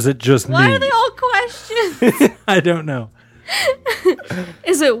here or is it just Why me? are they all questions? I don't know.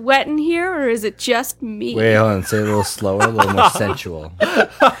 Is it wet in here or is it just me? Wait, hold on. Say it a little slower, a little more sensual.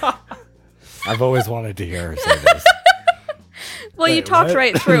 I've always wanted to hear her say this. Well, you talked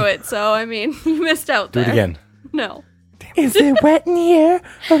right through it, so I mean, you missed out Do there. it again. No. Is it wet in here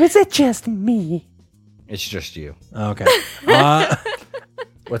or is it just me? It's just you. Okay.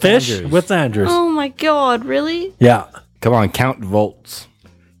 What's Fish. Andrew's? What's Andrews? Oh my god, really? Yeah. Come on, count volts.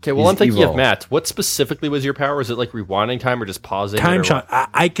 Okay, well, He's I'm thinking evil. of Matt. What specifically was your power? Was it like rewinding time or just pausing? it, Time or shot.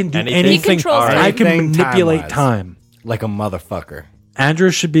 I can do Anything? anything. He controls I can Anything manipulate time-wise. time. Like a motherfucker.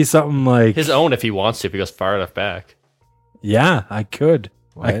 Andrews should be something like. His own if he wants to, if he goes far enough back. Yeah, I could.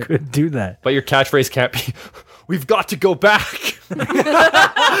 I What? could do that. But your catchphrase can't be, we've got to go back.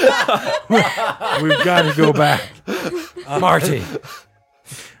 We've got to go back. Marty.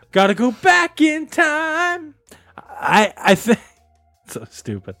 Got to go back in time. I think so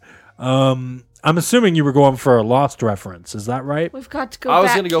stupid. I'm assuming you were going for a Lost reference. Is that right? We've got to go I was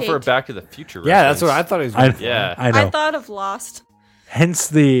back, going to go for a Kate. Back to the Future Yeah, that's what I reference. thought he was I, going Yeah. I know. I thought of Lost. Hence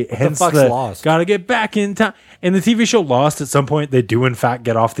the fuck's Lost? Gotta get back in time. In the TV show Lost, at some point they do in fact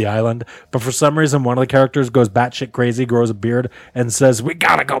get off the island, but for some reason one of the characters goes batshit crazy, grows a beard, and says, "We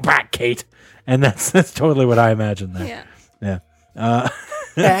gotta go back, Kate." And that's totally what I imagine there. Yeah. Yeah.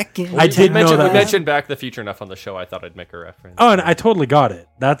 back in. I did know We that. mentioned Back to the Future enough on the show. I thought I'd make a reference. Oh, and I totally got it.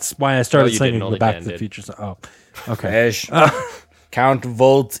 That's why I started you singing didn't, the only Back Dan to the did. Future song. Oh, okay. Fish. Count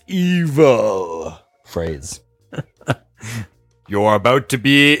volts evil. Phrase. You're about to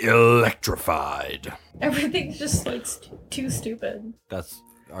be electrified. Everything's just like too stupid. That's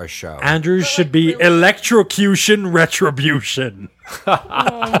our show. Andrews should be electrocution retribution.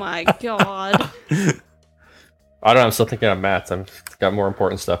 Oh my god. I don't know. I'm still thinking of Matt's. I've got more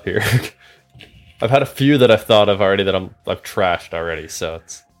important stuff here. I've had a few that I've thought of already that I've trashed already. So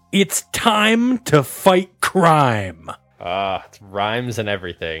It's time to fight crime. it's rhymes and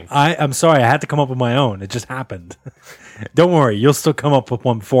everything. I'm sorry, I had to come up with my own. It just happened. Don't worry, you'll still come up with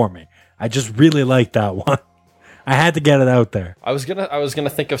one for me. I just really like that one. I had to get it out there. I was gonna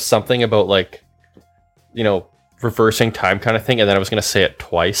think of something about like, reversing time kind of thing, and then I was gonna say it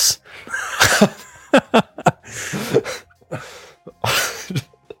twice.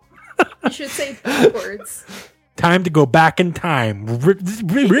 You should say backwards. Time to go back in time.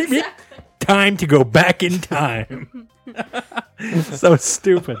 Time to go back in time. So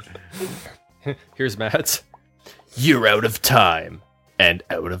stupid. Here's Matt's. You're out of time and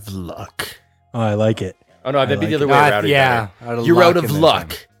out of luck. Oh, I like it. Oh no, I meant like the other it. way around. yeah. You're out of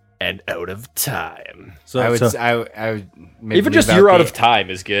luck and out of time. So I would. so- I would maybe Even just leave you're out the- of time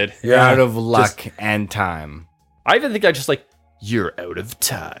is good. You're Yeah, out of luck and time. I even think I just like you're out of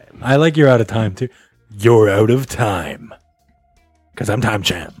time. I like you're out of time too. You're out of time. Because I'm time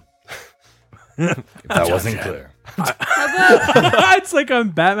champ. If that wasn't clear. It's like I'm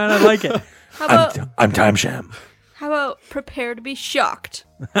Batman. I like it. How about I'm time champ. how about prepare to be shocked?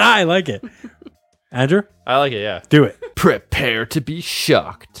 I like it. Andrew, I like it, yeah. do it. Prepare to be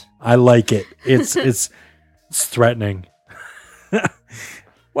shocked. I like it. It's threatening.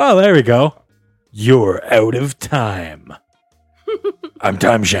 Well, there we go. You're out of time. I'm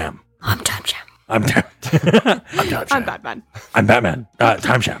time sham. I'm time champ. I'm time. I'm time I'm sham. Batman. I'm Batman.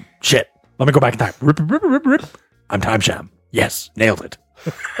 Time sham. Shit. Let me go back in time. Rip, rip, rip, rip. I'm time sham. Yes, nailed it.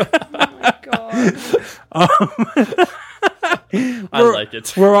 God. I like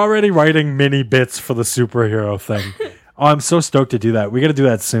it. We're already writing mini bits for the superhero thing. Oh, I'm so stoked to do that. We got to do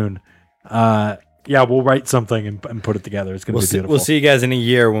that soon. Yeah, we'll write something and put it together. It's going to be beautiful. We'll see you guys in a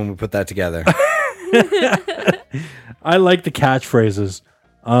year when we put that together. I like the catchphrases.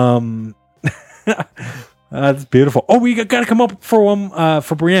 That's beautiful. Oh, we got to come up for one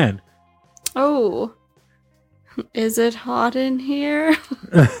for Brienne. Oh. Is it hot in here?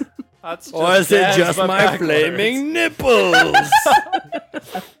 That's Or is it just my flaming nipples?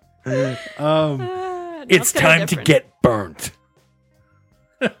 No, It's kinda time to different. get burnt.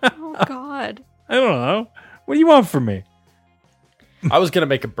 Oh God. I don't know. What do you want from me? I was gonna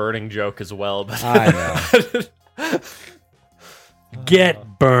make a burning joke as well, but I know.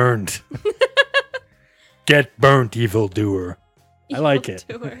 Get burned. Get burnt, evildoer. I like it.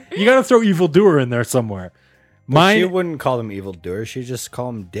 Evildoer. You gotta throw evildoer in there somewhere. She Mine, wouldn't call them evildoers. She'd just call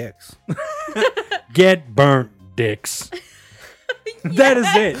them dicks. get burnt, dicks. That is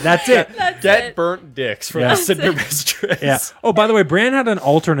it. That's it. Get burnt dicks from Yeah. the Cinder Mistress. Yeah. Oh, by the way, Bran had an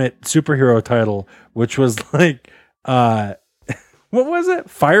alternate superhero title, which was like, what was it?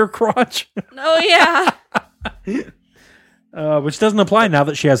 Firecrotch? Oh yeah. Which doesn't apply now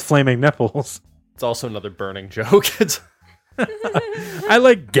that she has flaming nipples. It's also another burning joke. It's I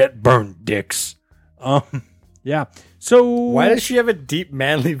like get burnt dicks. Yeah. So Why does she have a deep,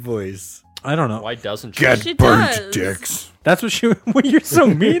 manly voice? I don't know. why doesn't she? Get She burnt, does. dicks. That's what she. Well, you're so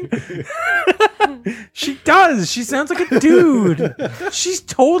mean. She does. She sounds like a dude. She's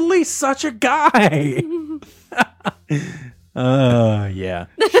totally such a guy. Yeah.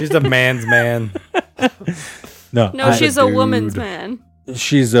 She's a man's man. No. No, she's a dude. woman's man.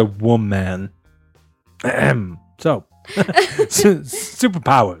 She's a woman. So,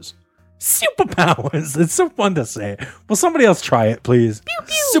 superpowers. Superpowers. It's so fun to say. Will somebody else try it, please?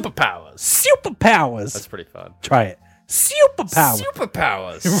 Superpowers. Superpowers. That's pretty fun. Try it. Superpowers.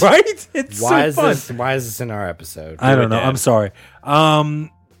 Superpowers. Right? It's Why so is fun. Why is this in our episode? I don't know. Dan. I'm sorry.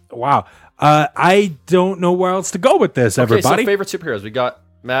 Wow. I don't know where else to go with this, Okay, everybody. so favorite superheroes. We got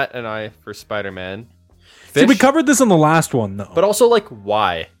Matt and I for Spider-Man. See, we Fish, covered this in the last one, though. but also like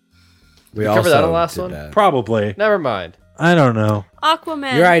why? We covered that on the also last did one? that. Probably. Never mind. I don't know.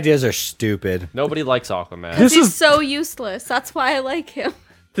 Aquaman. Your ideas are stupid. Nobody likes Aquaman. This He's is so useless. That's why I like him.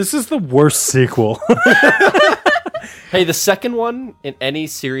 this is the worst sequel. Hey, the second one in any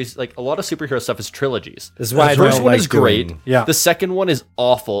series, like a lot of superhero stuff, is trilogies. This is why I the first don't one like is great. doing- Yeah. The second one is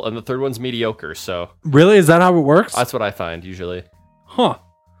awful, and the third one's mediocre. So Really? Is that how it works? that's what I find usually. Huh.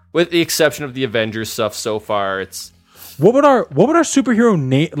 With the exception of the Avengers stuff so far, it's What would our superhero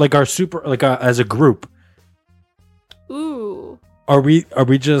name, like our super, like as a group? Ooh. Are we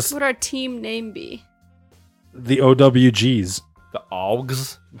just What would our team name be? the OWGs? the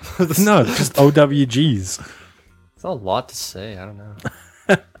Augs. No, it's just OWGs. It's a lot to say. I don't know.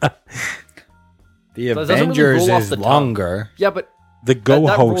 The That doesn't really Avengers roll off is the tongue. longer. Yeah, but The Go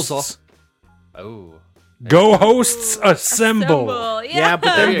that rolls Hosts. oh, Go Hosts Assemble. Yeah,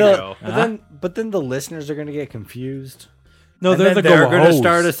 but There then you the go. but then the listeners are gonna get confused. No, And they're then the they're Go gonna Hosts.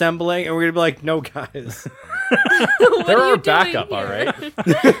 start assembling, and we're gonna be like, "No, guys, they're are our you backup, doing all here?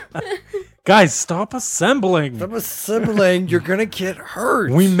 right. Guys, stop assembling. stop assembling. You're gonna get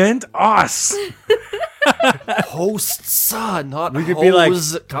hurt." We meant us. Hosts, not We could be like,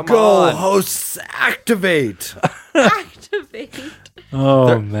 Come "Go on. hosts, activate." Activate.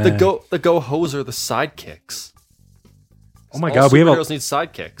 Oh man. The go hoes are the sidekicks. Oh my All God, we have superheroes a need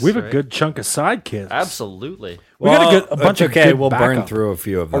sidekicks. we have a right? good chunk of sidekicks. Absolutely. We got a bunch it's of okay. good We'll burn backup. through a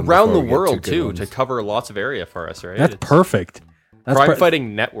few of them Around before the we get world good too, ones. to cover lots of area for us, right? That's It's perfect. That's Crime per-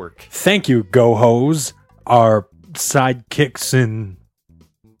 Fighting Network. Thank you, Go Hoes, our sidekicks in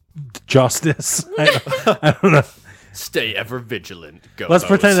justice. I don't know. Stay ever vigilant. Go. Let's hoes.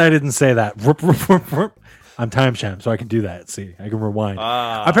 pretend I didn't say that. Rup, rup, rup, rup. I'm time champ, so I can do that. See, I can rewind.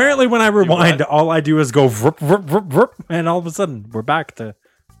 Apparently, when I rewind, what? all I do is go rup, rup, rup, rup, and all of a sudden, we're back to.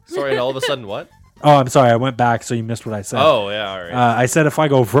 Sorry, and all of a sudden, what? Oh, I'm sorry, I went back, so you missed what I said. Oh, yeah, all right. I said if I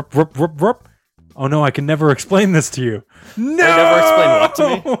go rup, rup, rup, rup. Oh no, I can never explain this to you. No, never explain what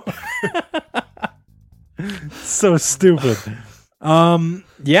to me? So stupid.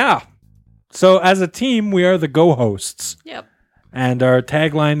 Yeah. So as a team, we are the Go Hosts, Yep. and our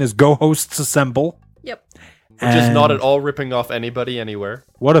tagline is "Go Hosts Assemble." Yep. Which is not And- at all ripping off anybody anywhere.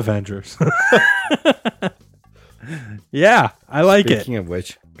 What Avengers? Yeah, I like Speaking it. of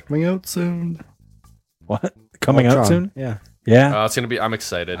which, coming out soon. What? Coming out Ultron. soon? Yeah, Yeah. It's gonna be. I'm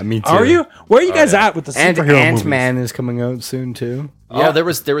excited. I mean, Are you? Where are you guys yeah. at with the And superhero Ant movies? Man is coming out soon too. Oh, there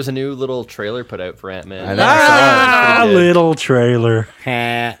was a new little trailer put out for Ant Man. I know. Ah, Pretty good. little trailer.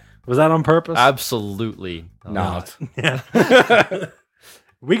 Ha, Was that on purpose? Absolutely not.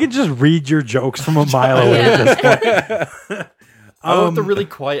 We can just read your jokes from a mile away at this point. I want the really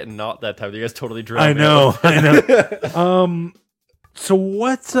quiet and not that time. You guys totally drowned. I know, I know. So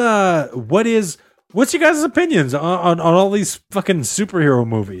what's your guys' opinions on all these fucking superhero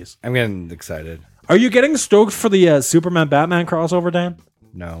movies? I'm getting excited. Are you getting stoked for the Superman Batman crossover, Dan?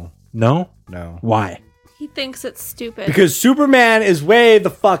 No, No. no. Why? He thinks it's stupid. Because Superman is way the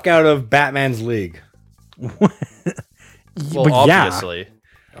fuck out of Batman's league. Well, But yeah. obviously.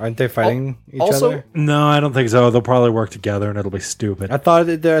 Aren't they fighting each also- other? No, I don't think so. They'll probably work together, and it'll be stupid. I thought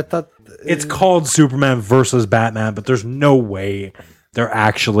It's called Superman versus Batman, but there's no way they're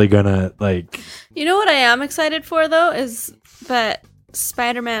actually gonna like. You know what I am excited for though is that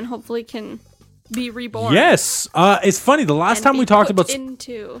Spider-Man hopefully can be reborn. Yes, it's funny. The last and time be we talked put about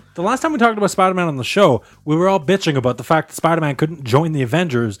into. the last time we talked about Spider-Man on the show, we were all bitching about the fact that Spider-Man couldn't join the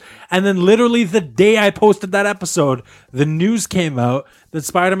Avengers, and then literally the day I posted that episode, the news came out that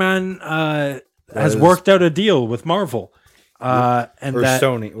Spider-Man has worked out a deal with Marvel, and Or that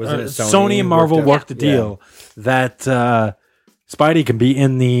Sony. Wasn't it Sony Sony and Marvel worked out? worked a deal that Spidey can be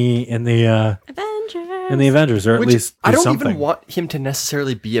in the Avengers, or at Which least do I don't something. even want him to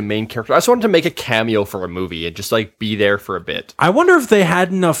necessarily be a main character. I just wanted to make a cameo for a movie and just like be there for a bit. I wonder if they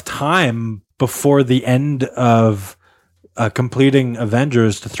had enough time before the end of completing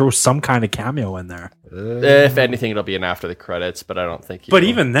Avengers to throw some kind of cameo in there. If anything, it'll be an after the credits, but I don't think. But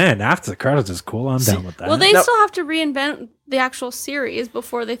even then, after the credits is cool. I'm down with that. Well, they Now- still have to reinvent the actual series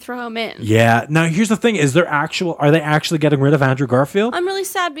before they throw him in. yeah. Now here's the thing: are they actually getting rid of Andrew Garfield? I'm really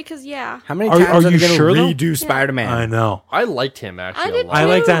sad because How many Are- times are are, they you going to sure, though? redo Spider-Man? I know. I liked him actually. I did a lot. I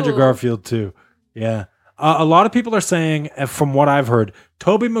liked Ew. Andrew Garfield too. Yeah. A lot of people are saying, from what I've heard,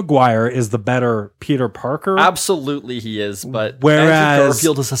 Tobey Maguire is the better Peter Parker. Absolutely, he is. But Whereas- Andrew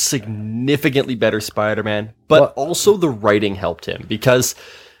Garfield is a significantly better Spider-Man. But also the writing helped him because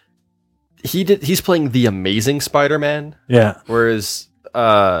he's playing the Amazing Spider-Man, Yeah. whereas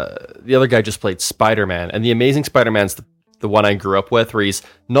the other guy just played Spider-Man, and the Amazing Spider-Man's the one I grew up with, where he's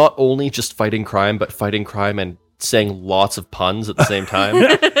not only just fighting crime, but fighting crime and saying lots of puns at the same time,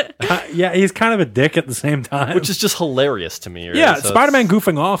 Yeah, he's kind of a dick at the same time. which is just hilarious to me. Right? yeah, So Spider-Man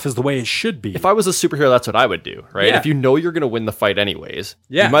goofing off is the way it should be. if I was a superhero, that's what I would do, right? Yeah. If you know you're going to win the fight anyways,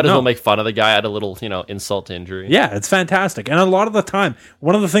 Yeah, you might as no. well make fun of the guy, add a little, insult to injury. Yeah, it's fantastic. And a lot of the time,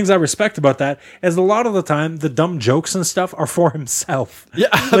 one of the things I respect about that is a lot of the time the dumb jokes and stuff are for himself. Yeah,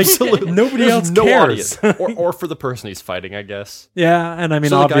 absolutely. nobody There's else no cares. audience, or for the person he's fighting, I guess. Yeah, and I mean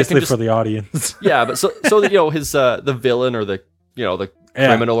So the guy obviously can just- for the audience. Yeah, but so that, his the villain or the the Yeah.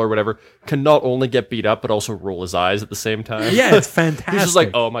 criminal or whatever can not only get beat up but also roll his eyes at the same time. Yeah, it's fantastic. He's just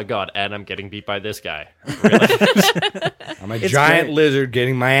like, oh my god, and I'm getting beat by this guy. Really? I'm a giant great. lizard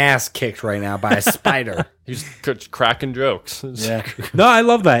getting my ass kicked right now by a spider. He's cracking jokes. Yeah. No, I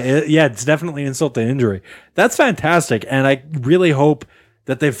love that. It's definitely insult to injury. That's fantastic. And I really hope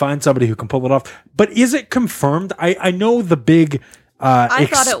that they find somebody who can pull it off. But is it confirmed? I know the big I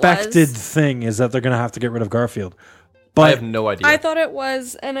thought it expected was. thing is that they're going to have to get rid of Garfield. But I have no idea. I thought it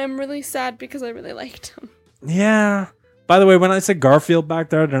was, and I'm really sad because I really liked him. yeah. By the way, when I said Garfield back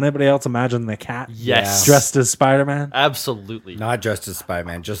there, did anybody else imagine the cat? Yes. Dressed as Spider-Man? Absolutely. Not just as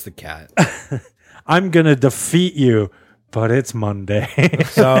Spider-Man, just the cat. I'm going to defeat you, but it's Monday.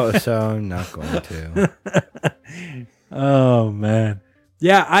 So I'm not going to. Oh, man.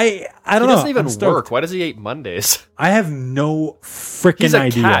 Yeah, I don't He know. doesn't even I'm stoked. work. Why does he hate Mondays? I have no freaking He's a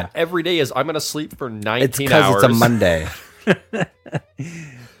idea. cat. Every day is I'm going to sleep for 19 It's because hours. it's a Monday.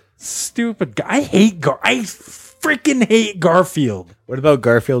 Stupid guy. I freaking hate Garfield. What about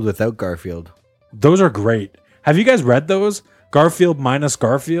Garfield without Garfield? Those are great. Have you guys read those? Garfield minus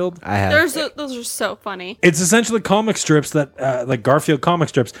Garfield? I have. Those are so funny. It's essentially comic strips that, like Garfield comic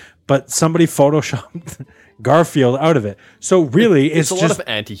strips, but somebody photoshopped Garfield out of it. So really, It's a just, lot of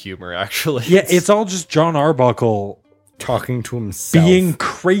anti-humor, actually. yeah, it's all just John Arbuckle talking to himself. being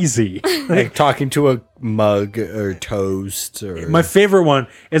crazy. like talking to a mug or toast or My favorite one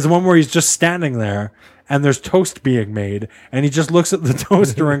is the one where he's just standing there and there's toast being made and he just looks at the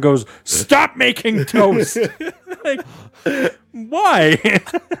toaster and goes, "Stop making toast." Like, why?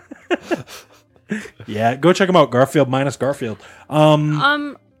 Yeah, go check him out. Garfield minus Garfield.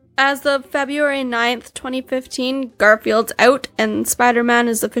 As of February 9th, 2015, Garfield's out and Spider-Man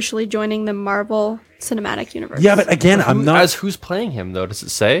is officially joining the Marvel Cinematic Universe. Yeah, but again, I'm not. Who's playing him, though? Does it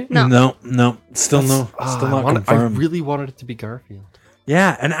say? No. No, still not I confirmed. really wanted it to be Garfield.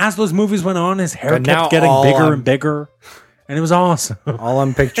 Yeah, and as those movies went on, his hair But now kept getting all bigger I'm- and bigger, and it was awesome. all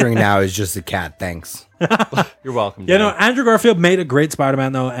I'm picturing now is just a cat. Thanks. You're welcome. Yeah, Dan. no, Andrew Garfield made a great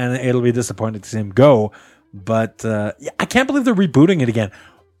Spider-Man though, and it'll be disappointing to see him go. But yeah, I can't believe they're rebooting it again.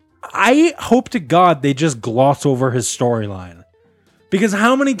 I hope to God they just gloss over his storyline, because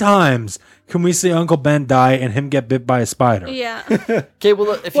how many times can we see Uncle Ben die and him get bit by a spider? Yeah. Okay,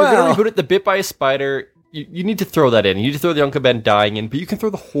 well, if you're going to reboot it, the bit by a spider, you need to throw that in. You need to throw the Uncle Ben dying in, but you can throw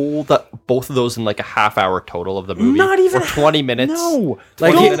both of those in like a half hour total of the movie. Not even or 20 minutes. No,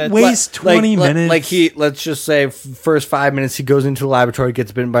 20 don't minutes. waste 20 minutes. Let's just say first 5 minutes he goes into the laboratory,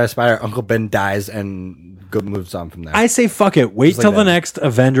 gets bitten by a spider, Uncle Ben dies, and moves on from there. I say fuck it. Wait Just like till the that. next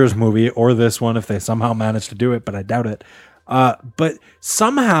Avengers movie or this one if they somehow manage to do it, but I doubt it. But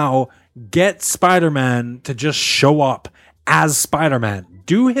somehow get Spider-Man to just show up as Spider-Man.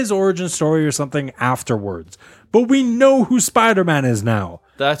 Do his origin story or something afterwards. But we know who Spider-Man is now.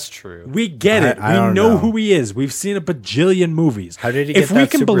 That's true. We get it. I We don't know know. who he is. We've seen a bajillion movies. How did he get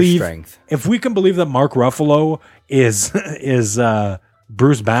that super strength? If we can believe that Mark Ruffalo is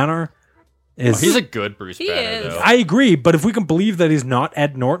Bruce Banner, He's a good Bruce He Banner, is. though. I agree. But if we can believe that he's not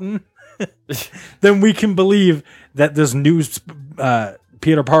Ed Norton, then we can believe that this new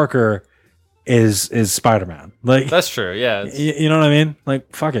Peter Parker is Spider-Man. Like That's true. Yeah. it's- you know what I mean?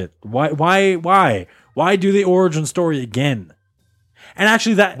 Like, fuck it. Why do the origin story again? And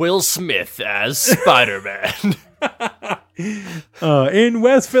actually, that Will Smith as Spider-Man. in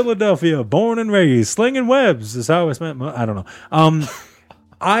West Philadelphia, born and raised, slinging webs is how I spent. I don't know.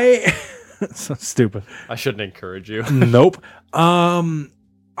 I so stupid. I shouldn't encourage you. Nope.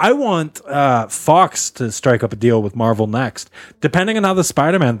 I want Fox to strike up a deal with Marvel next, depending on how the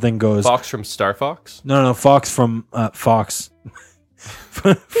Spider-Man thing goes. Fox from Star Fox? No, Fox from Fox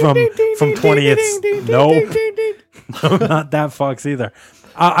from 20th. No, not that Fox either.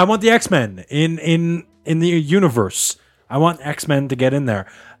 I want the X-Men in the universe. I want X-Men to get in there.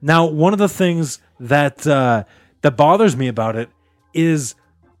 Now, one of the things that that bothers me about it is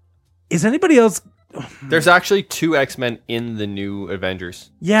anybody else? There's actually 2 X-Men in the new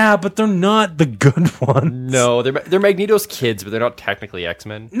Avengers. Yeah, but they're not the good ones. No, they're Magneto's kids, but they're not technically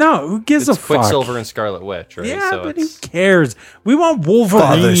X-Men. No, who gives It's a fuck? Quicksilver and Scarlet Witch, right? Yeah, so but who it's, cares? We want Wolverine.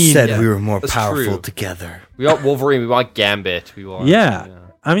 Father said Yeah, we were more that's powerful true. together. we want Wolverine, we want Gambit, we want Yeah.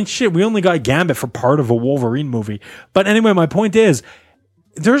 I mean, shit, we only got Gambit for part of a Wolverine movie. But anyway, my point is,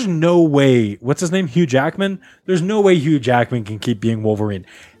 there's no way, what's his name? Hugh Jackman? There's no way Hugh Jackman can keep being Wolverine.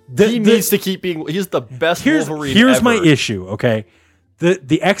 He needs to keep being. He's the best Wolverine. Here's ever. my issue, okay?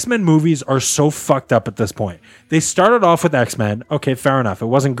 The X-Men movies are so fucked up at this point. They started off with X-Men. Okay, fair enough. It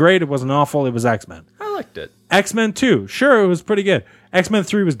wasn't great. It wasn't awful. It was X-Men. I liked it. X-Men 2, sure, it was pretty good. X-Men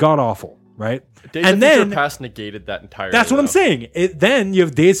 3 was god-awful, right? Days and of then Future Past negated that entirely. that's what I'm though. saying. Then you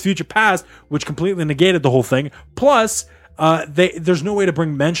have Days of Future Past, which completely negated the whole thing. Plus, there's no way to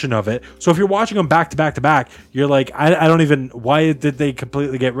bring mention of it. So if you're watching them back to back to back, you're like, I don't even. Why did they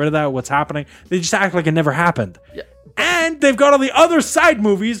completely get rid of that? What's happening? They just act like it never happened. Yeah. And they've got all the other side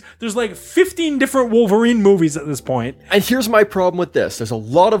movies. There's like 15 different Wolverine movies at this point. And here's my problem with this: there's a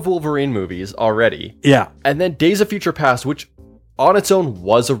lot of Wolverine movies already, Yeah. and then Days of Future Past, which on its own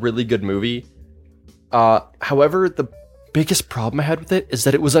was a really good movie. However, the biggest problem I had with it is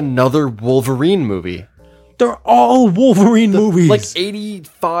that it was another Wolverine movie. They're all Wolverine movies. Like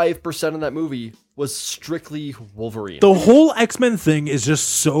 85% of that movie was strictly Wolverine. The whole X-Men thing is just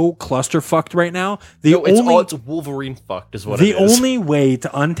so clusterfucked right now. It's Wolverine fucked is what it The is. only way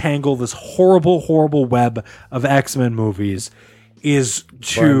to untangle this horrible, horrible web of X-Men movies is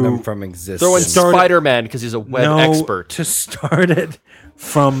Burn them to from existence. Throw in Start- Spider-Man because he's a web expert. to start it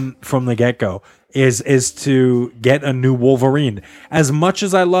from the get-go is to get a new Wolverine. As much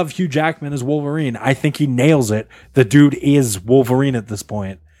as I love Hugh Jackman as Wolverine, I think he nails it. The dude is Wolverine at this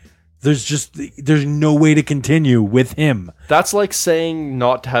point. There's no way to continue with him. That's like saying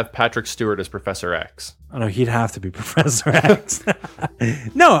not to have Patrick Stewart as Professor X. I know he'd have to be Professor X.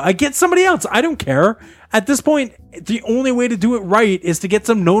 No, I get somebody else. I don't care. At this point, the only way to do it right is to get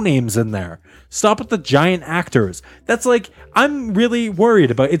some no names in there. Stop with the giant actors. That's like, I'm really worried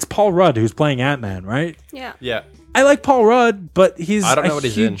about. It's Paul Rudd who's playing Ant-Man, right? Yeah. Yeah, I like Paul Rudd, but he's I don't know a what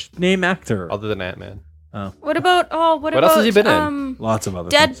he's huge name actor. other than Ant-Man. What about What else has he been in? Lots of other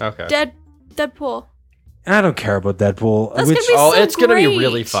Dead things. Okay. Deadpool. I don't care about Deadpool. That's which gonna be Oh, so it's gonna be great.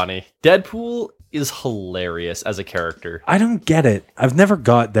 really funny. Deadpool is hilarious as a character. I don't get it. I've never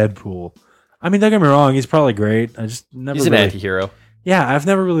got Deadpool. I mean, don't get me wrong. He's probably great. I just never. He's an really, anti-hero. Yeah, I've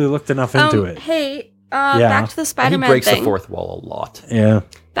never really looked enough into it. Hey, Yeah. back to the And he Spider-Man breaks thing. the fourth wall a lot. Yeah.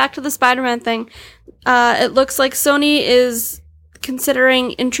 Back to the Spider-Man thing. It looks like Sony is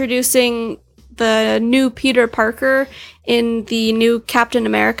considering introducing the new Peter Parker in the new Captain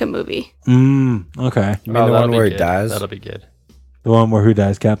America movie. Okay. You mean the that'll one be where he good. dies? That'll be good. The one where who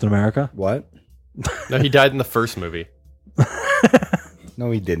dies? Captain America? What? No, he died in the first movie. No,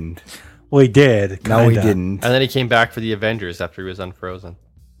 he didn't. Well, he did. No, he kinda. didn't. And then he came back for the Avengers after he was unfrozen.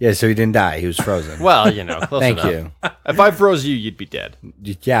 Yeah, so he didn't die. He was frozen. Well, you know, close Thank enough. you. If I froze you, you'd be dead.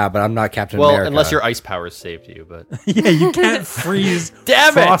 Yeah, but I'm not Captain Well, America. unless your ice powers saved you, but Yeah, you can't freeze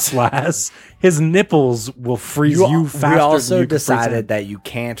Damn it! Frostlass. His nipples will freeze you, faster we than also you can freeze him. decided that you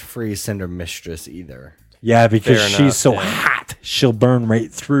can't freeze Cinder Mistress either. Yeah, because Fair she's enough, so yeah. hot, she'll burn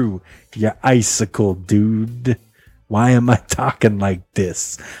right through your icicle, dude. Why am I talking like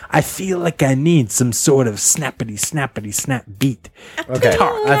this? I feel like I need some sort of snappity, snappity, snap beat. Okay,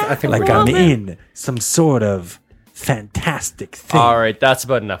 Talk I think like we're I'm done. in some sort of fantastic thing. All right, that's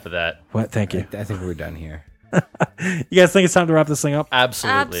about enough of that. What? Thank you. I think we're done here. You guys think it's time to wrap this thing up?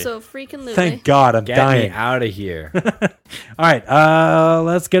 Absolutely. Abso-freaking-lutely. Thank God, I'm Get dying. me out of here. All right,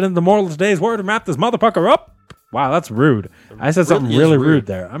 let's get into the moral of today's word and wrap this motherfucker up. Wow, that's rude. I said something really is really rude. rude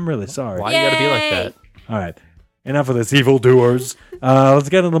there. I'm really sorry. Why you gotta be like that? All right, enough of this, evildoers. Let's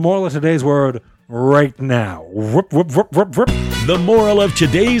get into the moral of today's word right now. Whoop, whoop, whoop, whoop, whoop. The moral of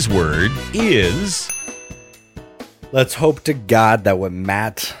today's word is Let's hope to God that what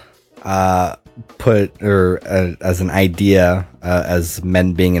Matt put as an idea as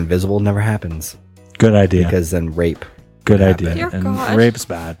men being invisible never happens, Good idea. because then rape. Good idea. Dear And God. rape's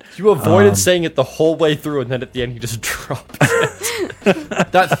bad. You avoided saying it the whole way through, and then at the end you just dropped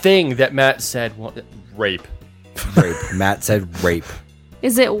it. That thing that Matt said, rape. Rape. Matt said rape.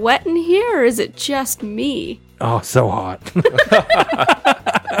 Is it wet in here or is it just me? Oh, so hot.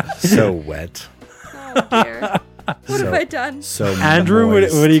 So wet. Oh, dear. What have I done? So Andrew,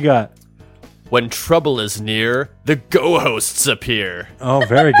 moist. what do you got? When trouble is near, the go-hosts appear. Oh,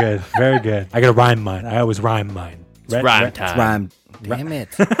 very good. Very good. I got to rhyme mine. I always rhyme mine. It's rhyme time. Rhyme. Damn it.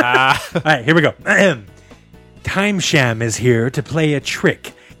 All right, here we go. Time Sham is here to play a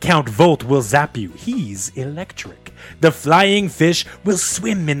trick. Count Volt will zap you. He's electric. The flying fish will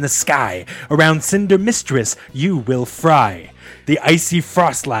swim in the sky. Around Cinder Mistress, you will fry. The icy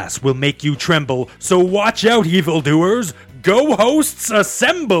Frostlass will make you tremble. So watch out, evildoers. Go hosts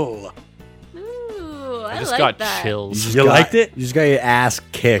assemble. Ooh, I Just like got that. chills. You liked it? You just got your ass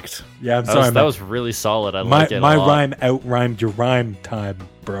kicked. Yeah, I'm That, sorry. was, that was really solid. I like it a my lot. rhyme out-rhymed your rhyme time,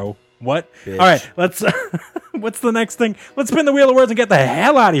 bro. What? Bitch. All right, let's... what's the next thing? Let's spin the wheel of words and get the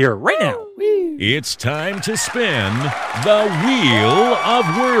hell out of here right now. it's time to spin the wheel of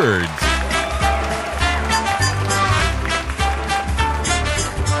words.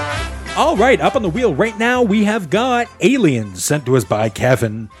 All right, up on the wheel right now, we have got Aliens sent to us by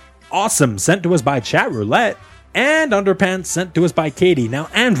Kevin, Awesome sent to us by Chat Roulette, and Underpants sent to us by Katie. Now,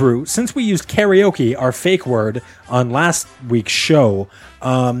 Andrew, since we used karaoke, our fake word, on last week's show,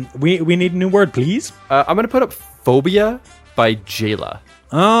 we need a new word, please. I'm going to put up Phobia by Jayla.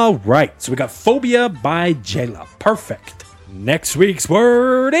 All right, so we got Phobia by Jayla. Perfect. Next week's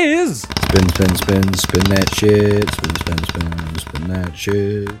word is... Spin, spin, spin, spin that shit. Spin, spin, spin, spin that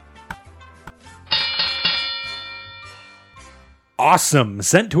shit. Awesome,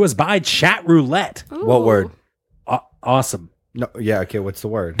 sent to us by Chat Roulette. What word? Awesome. No, yeah, okay, what's the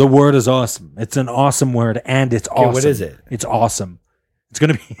word? The word is awesome. It's an awesome word, and it's awesome. what is it? It's awesome. It's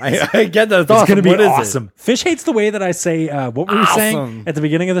gonna be. I get that. It's gonna be What is it? awesome. Fish hates the way that I say. What were we saying Awesome. at the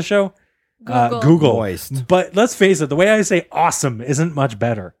beginning of the show? Google. Google. Moist. But let's face it, the way I say awesome isn't much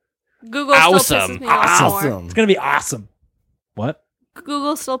better. Google still Awesome. pisses me off more. Awesome. It's gonna be awesome. What?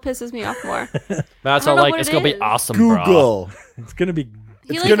 Google still pisses me off more. That's I don't all know like, what it's it going to be is. awesome, bro. Google. It's gonna be.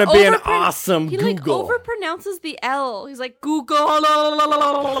 He, It's gonna be an overpron- awesome He Google. overpronounces the L. He's like Google.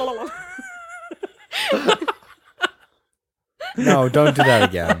 No, don't do that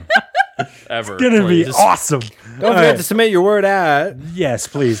again. Ever. It's gonna be please. awesome. Don't All forget right. to submit your word at. Yes,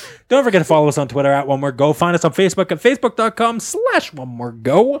 please. Don't forget to follow us on Twitter at OneMoreGo. Find us on Facebook at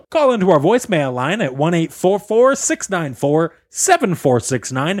Facebook.com/OneMoreGo. Call into our voicemail line at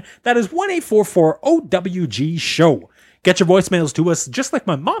 1-844-694-7469. That is 1-844-OWG-SHOW. Get your voicemails to us just like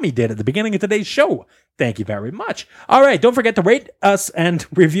my mommy did at the beginning of today's show. Thank you very much. All right, don't forget to rate us and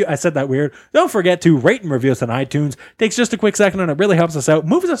review. I said that weird. Don't forget to rate and review us on iTunes. Takes just a quick second and it really helps us out.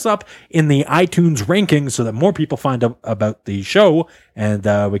 Moves us up in the iTunes rankings so that more people find out about the show and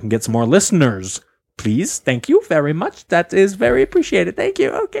we can get some more listeners. Please. Thank you very much. That is very appreciated. Thank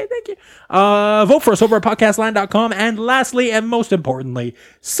you. Okay, thank you. Vote for us over at podcastline.com. And lastly, and most importantly,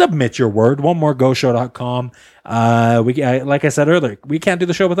 submit your word, onemoregoshow.com. Like I said earlier, we can't do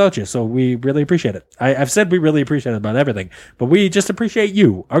the show without you, so we really appreciate it. I've said we really appreciate it about everything, but we just appreciate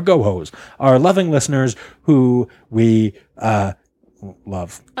you, our go-hos, our loving listeners who we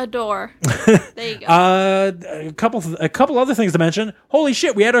love. Adore. There you go. A couple other things to mention. Holy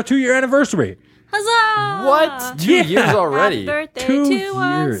shit, we had our 2-year anniversary. Huzzah! What? 2 Yeah. years already? Happy birthday 2 to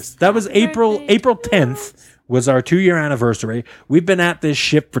years. us. That was Happy April birthday to 10th us. was our 2-year anniversary. We've been at this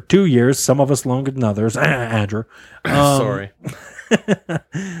ship for 2 years, some of us longer than others. Andrew. Sorry.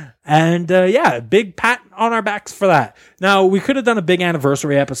 And big pat on our backs for that. Now, we could have done a big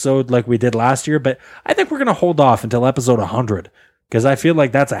anniversary episode like we did last year, but I think we're going to hold off until episode 100 because I feel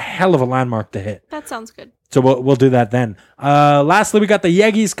like that's a hell of a landmark to hit. That sounds good. So we'll do that then. Lastly, we got the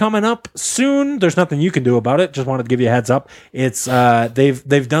Yeggies coming up soon. There's nothing you can do about it. Just wanted to give you a heads up. It's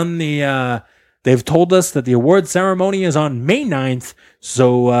they've done the They've told us that the award ceremony is on May 9th,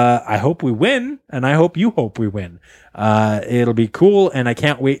 so I hope we win, and I hope you hope we win. It'll be cool, and I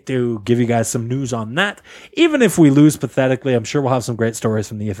can't wait to give you guys some news on that. Even if we lose pathetically, I'm sure we'll have some great stories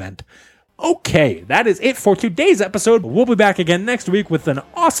from the event. Okay, that is it for today's episode. We'll be back again next week with an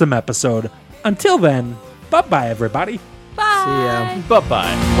awesome episode. Until then, bye-bye, everybody. Bye.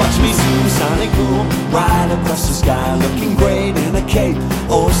 Bye-bye. Watch me zoom, sonic boom, right across the sky, looking great in a cape.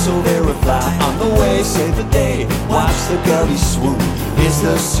 Oh, so very fly, on the way, save the day. Watch the girlie swoon. He's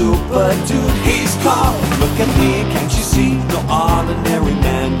the super dude, he's called. Look at me, can't you see? No ordinary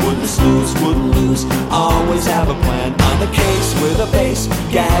man, wouldn't snooze, wouldn't lose. Always have a plan, on the case with a bass,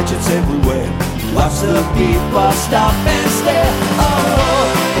 gadgets everywhere. Watch the people stop and stare.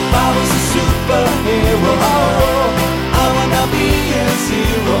 Oh, if I was a superhero, oh, I wanna be a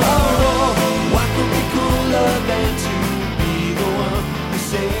zero. Oh, what could be cooler than to be the one who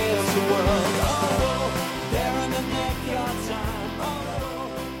saves the world? Oh, there in the neck of time.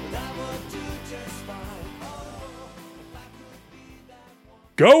 Oh, that would do just fine. Oh, if I could be that one.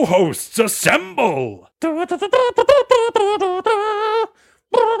 Go hosts, assemble!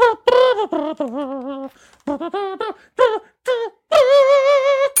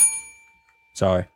 Sorry.